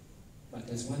 But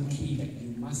there's one key that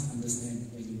you must understand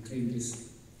when you claim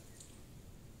this.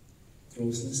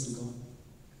 Closeness to God,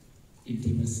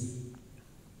 intimacy,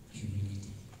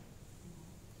 humility.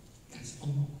 That's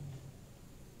all.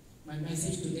 My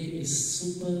message today is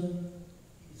super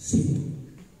simple.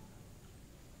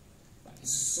 But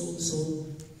it's so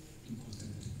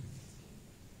important.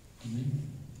 Amen.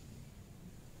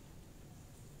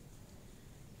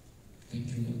 Thank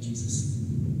you, Lord Jesus.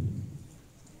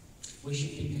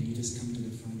 Worship team, can you just come to the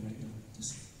front right now?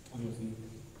 Just all of you.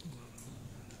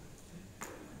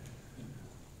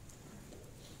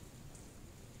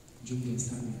 June can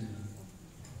start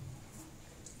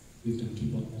with the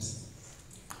keyboards.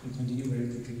 We'll continue very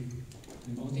quickly.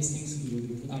 And all these things we will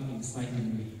be put up in slide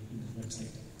anyway in the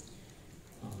website.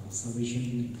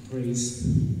 Salvation, praise.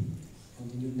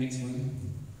 Continue next one.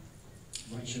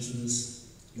 Righteousness.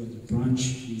 You are the branch,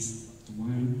 is the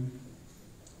vine.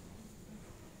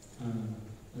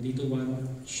 A little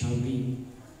one shall be.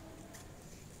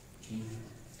 Okay.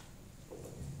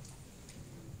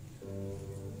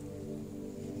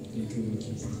 Thank you, Lord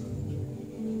Jesus.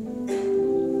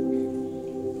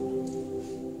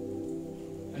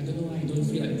 I don't know why I don't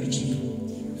feel like preaching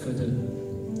further.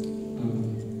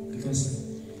 Because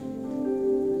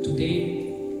today,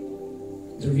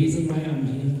 the reason why I'm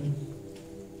here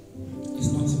is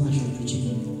not so much of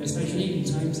preaching, especially in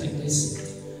times like this.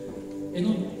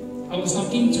 I was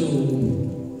talking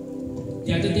to,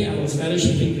 the other day I was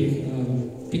fellowshipping with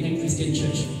Penang Christian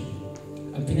Church,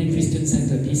 Penang Christian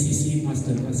Center, PCC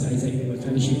Pastor Isaac. We were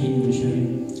fellowshipping, we were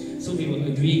sharing. So we were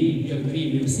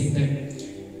we were saying that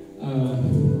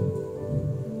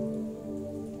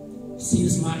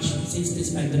since March, since this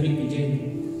pandemic began,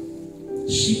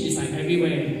 sheep is like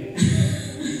everywhere.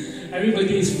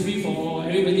 Everybody is free for all.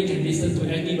 Everybody can listen to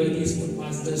anybody's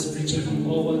pastors preaching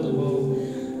all over the world.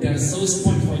 They are so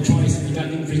spoiled for choice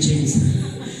regarding preachings.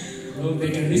 They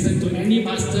can listen to any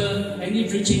pastor, any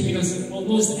preaching, because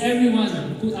almost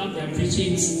everyone put up their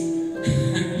preachings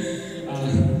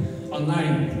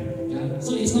online. Yeah?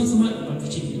 So it's not so much about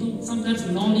preaching. Sometimes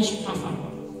knowledge puff up.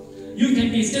 You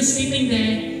can be just sitting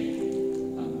there.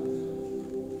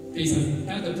 Please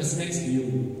tell the person next to you,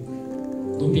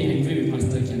 don't be angry with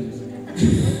Pastor Kenneth.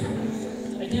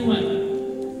 I tell you what,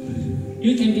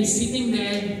 you can be sitting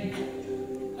there,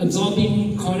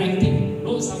 absorbing, correcting,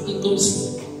 notes after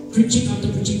notes, preaching after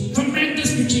preaching,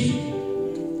 tremendous preaching,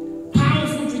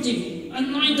 powerful preaching,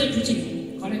 anointed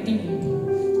preaching, correcting,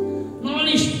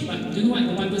 knowledge. But you know what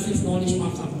the Bible says? Knowledge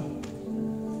puffs up.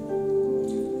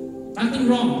 Nothing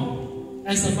wrong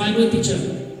as a Bible teacher,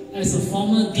 as a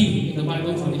former dean in the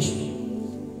Bible college.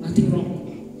 Nothing wrong.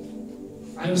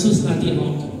 I also study a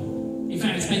lot. In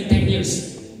fact, I spent 10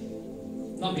 years.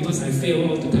 Not because I fail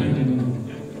all the time.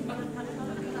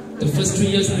 The first 3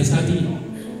 years I study.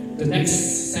 The next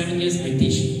 7 years I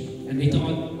teach. And later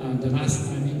on,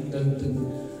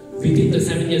 within the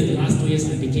 7 years, the last 2 years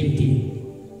I became dean.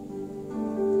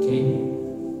 Okay?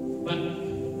 But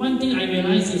one thing I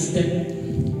realized is that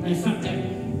I felt that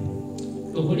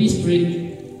the Holy Spirit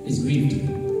is grieved.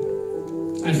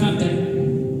 I found that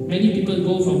many people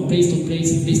go from place to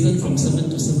place, listen from sermon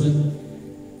to sermon.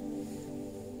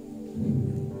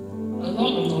 A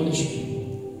lot of knowledge.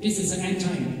 This is an end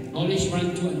time. Knowledge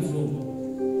runs to and fro.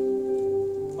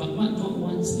 But what God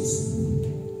wants is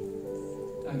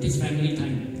this family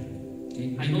time.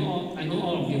 Okay? I know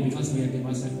all of you because we have been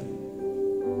WhatsApp.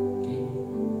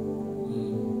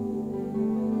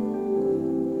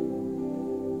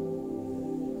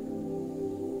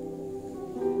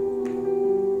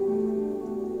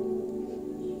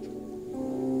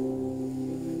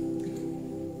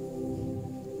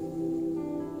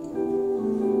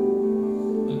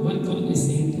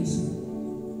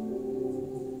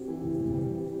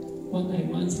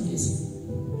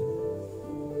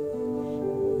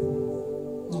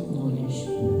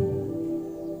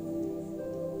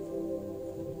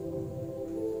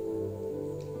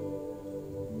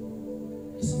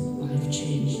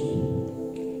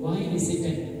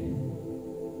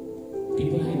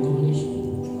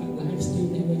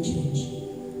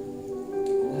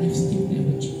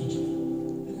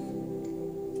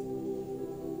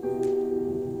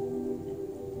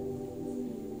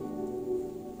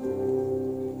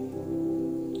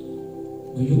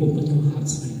 Will you open your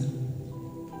hearts right now?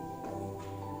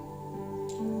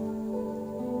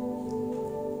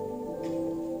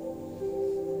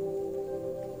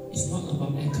 It's not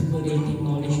about accumulating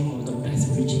knowledge or the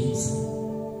best preachings.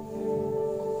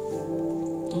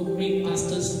 Don't make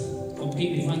pastors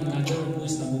compete with one another. Who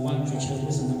is number one preacher? Who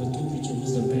is the number two preacher? Who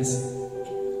is the best?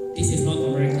 This is not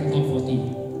American Top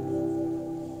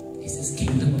 40. This is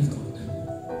Kingdom of God.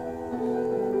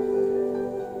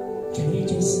 Can we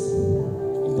just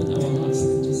open our hearts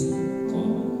and just say,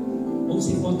 God, most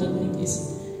importantly is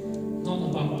not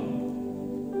about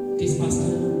this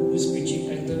pastor who's preaching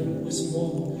better, who's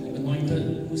more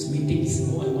anointed, whose meeting is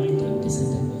more anointed, this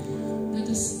and that. Let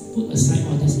us put aside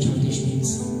all these childish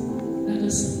things. Let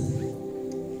us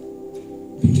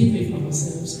begin with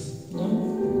ourselves. Lord,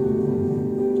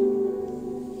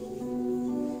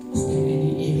 is there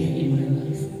any area in my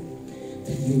life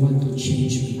that you want to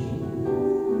change me?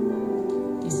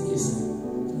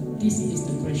 This is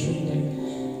the question that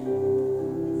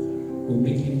will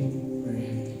make him very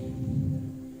happy.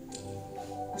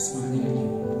 Smiling at you.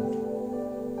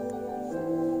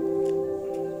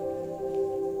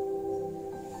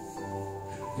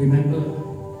 Remember,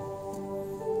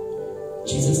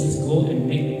 Jesus says, go and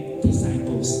make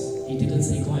disciples. He didn't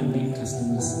say, go and make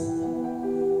customers.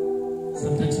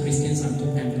 Sometimes Christians are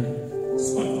too pampered,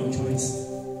 spoiled for choice.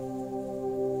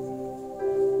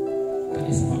 But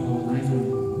it's about our life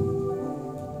now.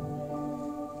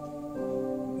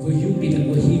 Will you be the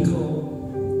vehicle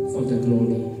for the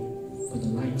glory, for the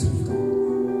light of God?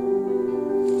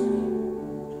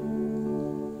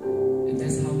 And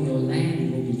that's how your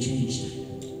land will be changed.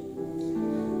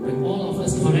 When all of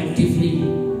us collectively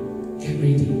get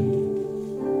ready,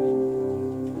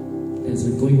 there's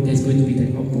going to be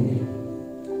that outpouring,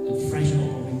 a fresh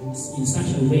outpouring, in such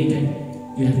a way that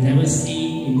you have never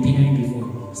seen in Penang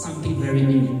before. Something very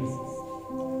new.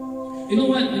 You know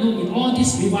what? In all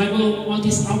this revival, all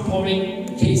these outpouring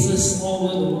cases all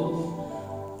over the world,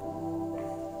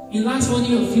 it lasts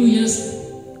only a few years,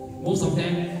 most of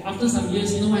them. After some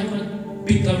years, you know what happened?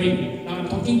 Bickering. Now I'm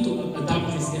talking to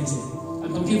adult Christians here.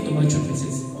 I'm talking to mature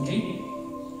Christians, okay?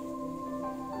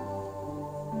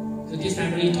 So this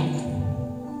family talk.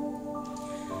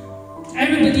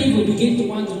 Everybody will begin to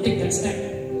want to take that step,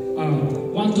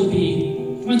 want to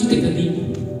take the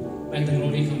lead when the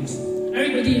glory comes.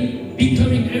 Everybody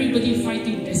bickering, everybody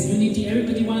fighting, there's unity,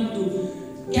 everybody want to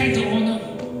get the honor.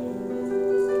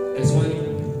 That's why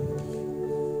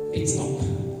it stopped.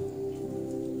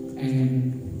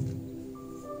 And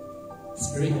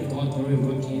Spirit of God, glory of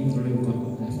God came, glory of God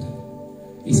left.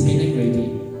 Is Penang ready?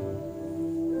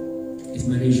 Is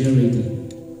Malaysia ready?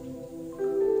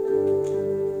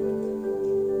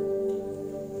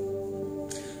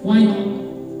 Why not?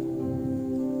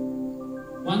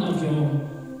 One of your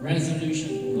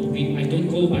resolution. I don't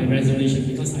go by resolution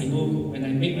because I know when I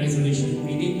make resolution,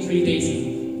 within 3 days,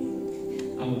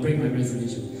 I will break my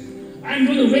resolution. I'm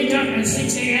going to wake up at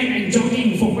 6 a.m. and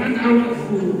jogging for 1 hour.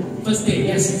 First day,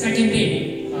 yes. Second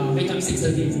day, wake up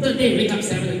 6:30. Third day, wake up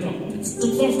 7 o'clock. The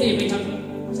fourth day, wake up 8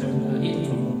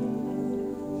 o'clock.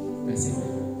 That's it.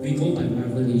 We go by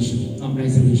revelation, not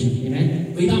resolution.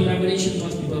 Amen? Without revelation,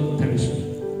 God's people will perish.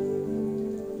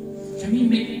 Can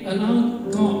we allow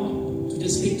God to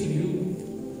just speak to you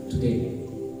today?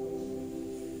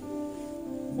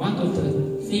 One of the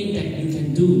things that you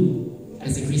can do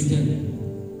as a Christian,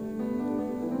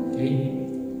 okay,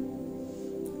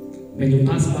 when you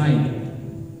pass by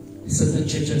certain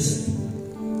churches,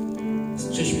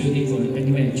 church buildings or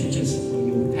anywhere churches, or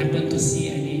you happen to see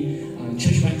any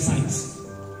church websites,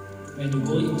 when you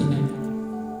go internet,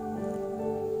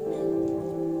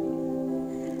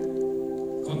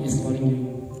 God is calling you.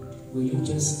 Will you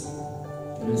just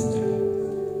bless them?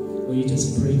 Will you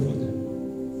just pray for them?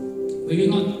 Will you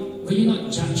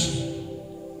not judge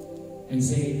and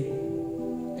say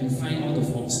and find all the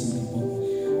faults in people?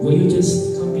 Will you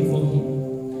just come before Him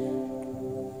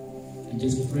and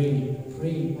just pray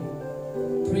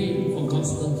for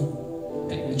God's love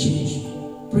that will change?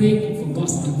 Pray for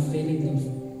God's unfailing love.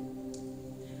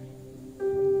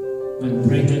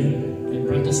 When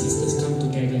brothers and sisters come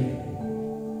together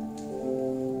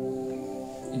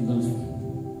in love,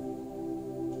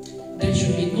 there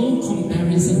should be no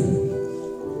comparison,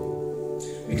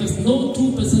 because no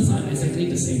two persons are exactly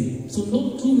the same. So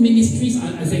no two ministries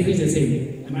are exactly the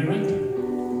same. Am I right?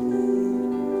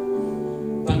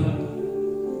 But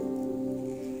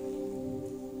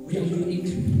we are unique.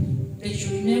 There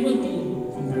should never be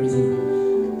comparison.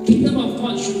 Kingdom of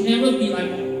God should never be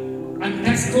like, I'm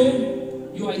Tesco,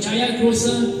 you are Jaya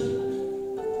Grocer,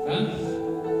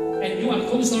 and you are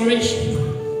Cold Storage.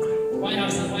 What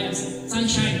else? What else?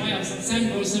 Sunshine. What else?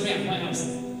 Sam Grocery. What else?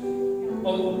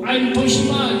 Oh, I'm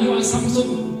Toshiba. You are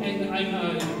Samsung, and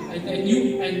and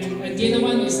you and the other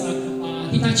one is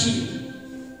Hitachi.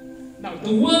 Now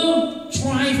the world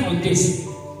thrives on this.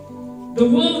 The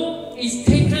world is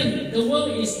taken. The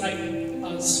world is like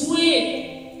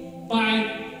swayed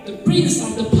by the prince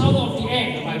of the power of the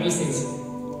air. The Bible says,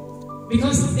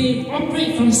 because they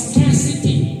operate from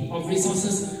scarcity of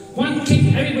resources. One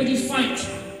cake, everybody fight.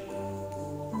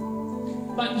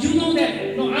 But you know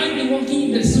that, no, I've been walking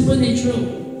in the supernatural.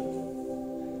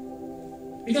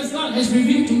 Because God has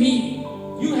revealed to me,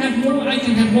 you have more, I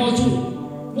can have more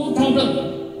too. No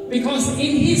problem. Because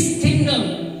in His kingdom,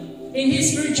 in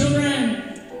His spiritual realm,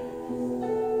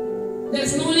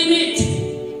 there's no limit.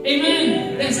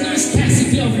 Amen. There's no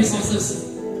scarcity of resources.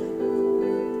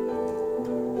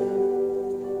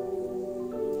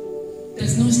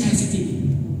 There's no scarcity.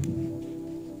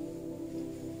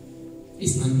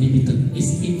 It's unlimited.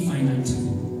 It's infinite.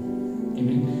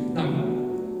 Amen. Now,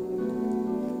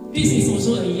 this is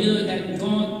also a year that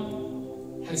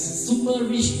God has super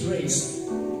rich grace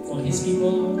for His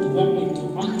people to walk into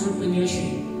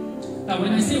entrepreneurship. Now,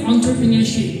 when I say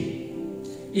entrepreneurship,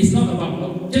 it's not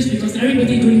about just because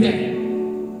everybody doing that,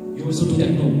 you also do that.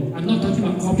 No, I'm not talking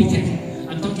about copycat.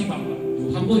 I'm talking about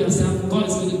you humble yourself. God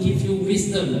is going to give you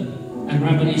wisdom and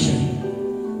revelation.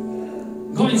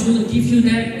 God is going to give you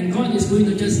that, and God is going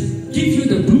to just give you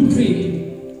the blueprint.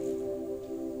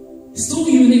 So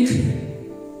unique,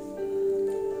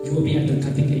 you will be at the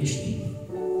cutting edge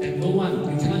that no one,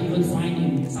 you cannot even find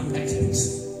in some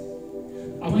textbooks.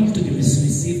 I want you to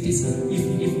receive this.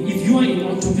 If you are in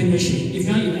entrepreneurship, if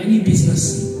you are in any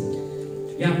business,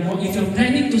 or if you're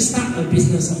planning to start a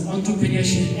business of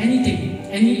entrepreneurship, anything,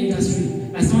 any industry,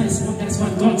 as long as that's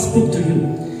what God spoke to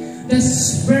you.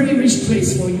 There's very rich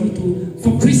grace for you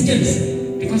for Christians,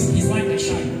 because His light has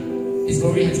shined, His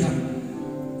glory has come.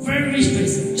 Very rich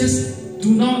grace. Just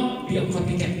do not be a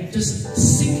copycat. Just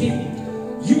seek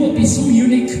Him. You will be so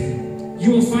unique.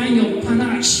 You will find your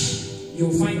panache. You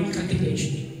will find your cutting edge.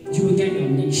 You will get your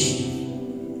niche.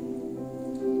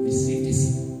 Receive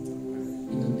this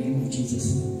in the name of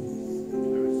Jesus.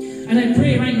 And I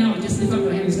pray right now, just lift up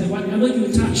your hands, that whatever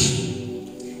you touch,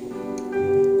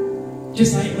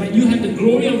 just like when you have the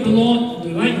glory of the Lord,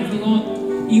 the light of the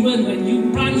Lord, even when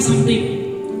you plant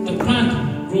something, the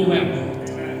plant grow well.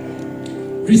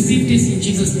 Receive this in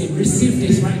Jesus' name. Receive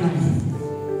this right now.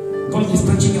 God is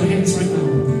touching your hands right now.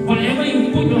 Whatever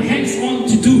you put your hands on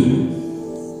to do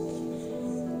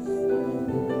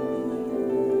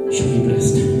shall be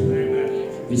blessed.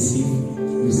 Receive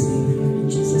in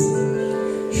Jesus' name.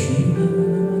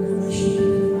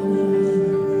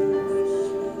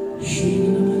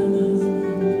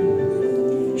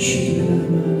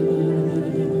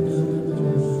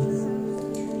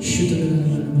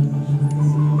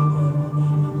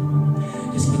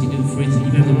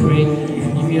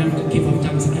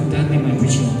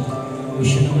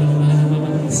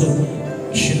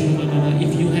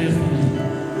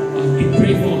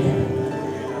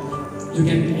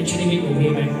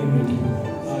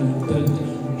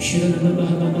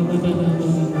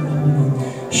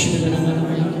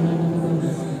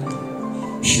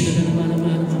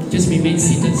 Just remain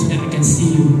seated so that I can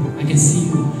see you. I can see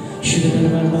you.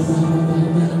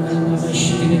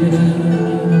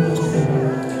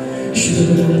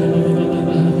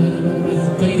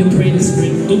 Continue to pray in the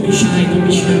Spirit. Don't be shy. Don't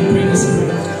be shy. Pray in the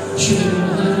Spirit.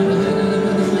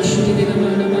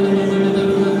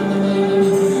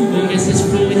 Oh yes, let's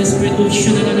flow in the Spirit. Oh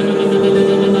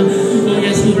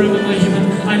yes,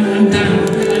 I'm done.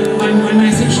 My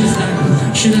message is done.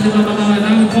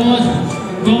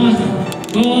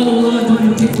 God, oh Lord, God,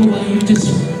 you take over. You just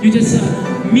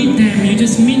meet them. You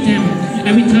just meet them.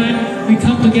 Every time we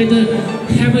come together,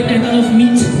 heaven and earth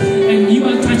meet, and you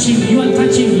are touching. You are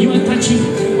touching. You are touching.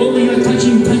 Oh, you are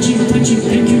touching.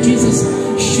 Thank you, Jesus.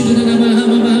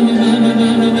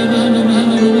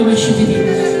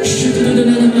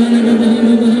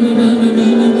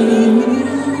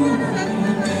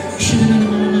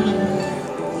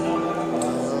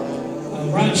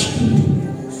 Raj,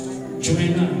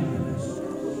 Joanna,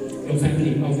 your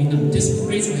family, Alvina, just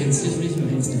raise your hands.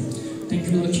 Thank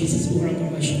you, Lord Jesus.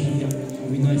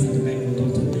 Alvina is at the back, your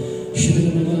daughter.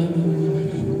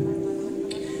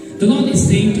 The Lord is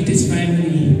saying to this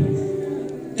family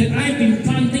that I've been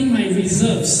planting my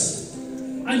reserves.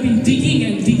 I've been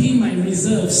digging my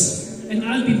reserves, and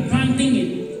I've been planting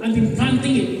it.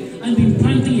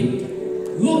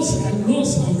 Lots and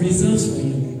lots of reserves for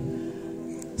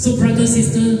you. So, brother,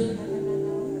 sister,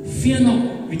 fear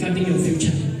not regarding your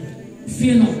future.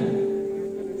 Fear not.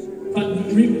 But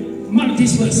mark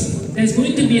this verse. There's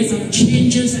going to be some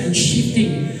changes and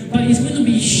shifting, but it's going to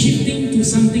be shifting to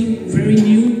something very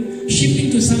new, shifting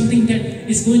to something that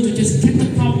is going to just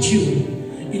catapult you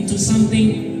into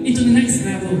something, into the next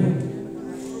level.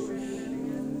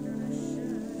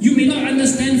 You may not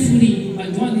understand fully,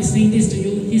 but God is saying this to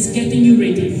you. He's getting you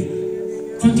ready.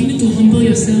 Continue to humble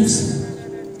yourselves.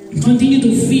 Continue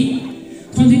to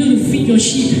feed your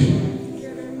sheep.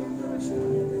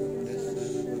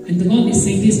 And the Lord is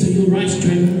saying this to you, rise,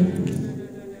 dragon.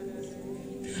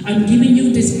 I'm giving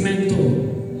you this mantle.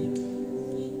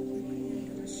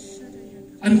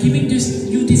 I'm giving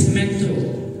you this mantle.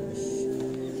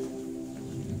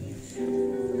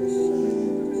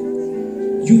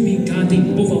 You be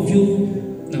guarding, both of you.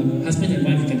 Now, husband and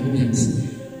wife, you can hold hands.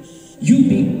 You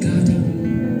be guarding.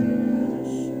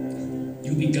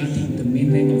 You be guarding the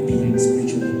mainland of Penang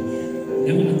spiritually.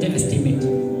 Never underestimate.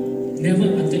 Never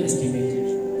underestimate.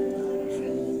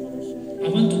 I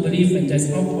want to believe when there's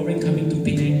outpouring coming to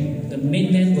Penang, the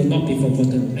mainland will not be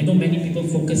forgotten. I know many people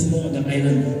focus more on the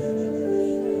island.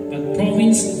 But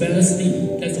Province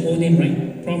Wellesley, that's the old name,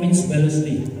 right? Province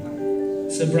Wellesley,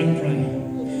 Seberang Pride.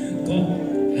 God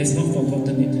has not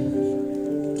forgotten it.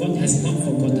 God has not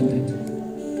forgotten it.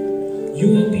 You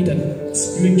will be the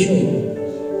spiritual.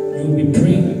 You will be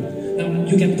praying. Now,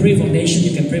 you can pray for nation,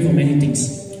 you can pray for many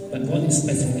things. But God is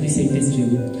specifically saying this to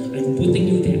you. I'm putting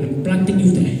you there. I'm planting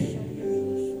you there.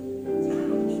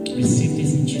 Receive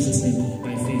this in Jesus' name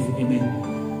by faith. Amen.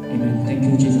 Amen. Thank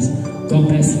you, Jesus. God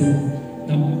bless you.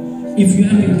 Now, if you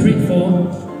have been prayed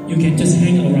for, you can just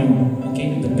hang around,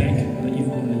 okay, at the back.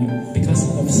 Because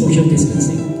of social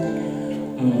distancing.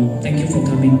 Thank you for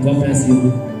coming. God bless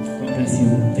you. God bless you.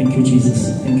 Thank you, Jesus.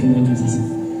 Thank you, Lord Jesus.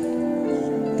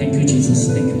 Thank you, Jesus.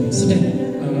 Thank you. So that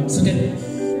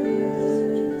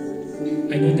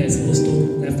I know there's no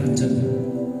stone left unturned.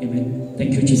 Amen.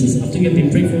 Thank you, Jesus. After you have been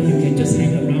prayed for, you can just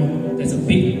hang around. There's a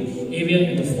big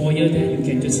area at the foyer there. You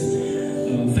can just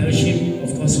fellowship.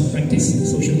 Of course,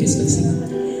 practice social distancing.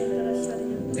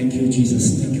 Thank you,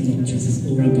 Jesus. Thank you, Lord Jesus.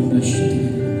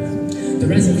 The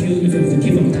rest of you, if you have the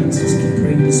gift of tongues, just keep praying.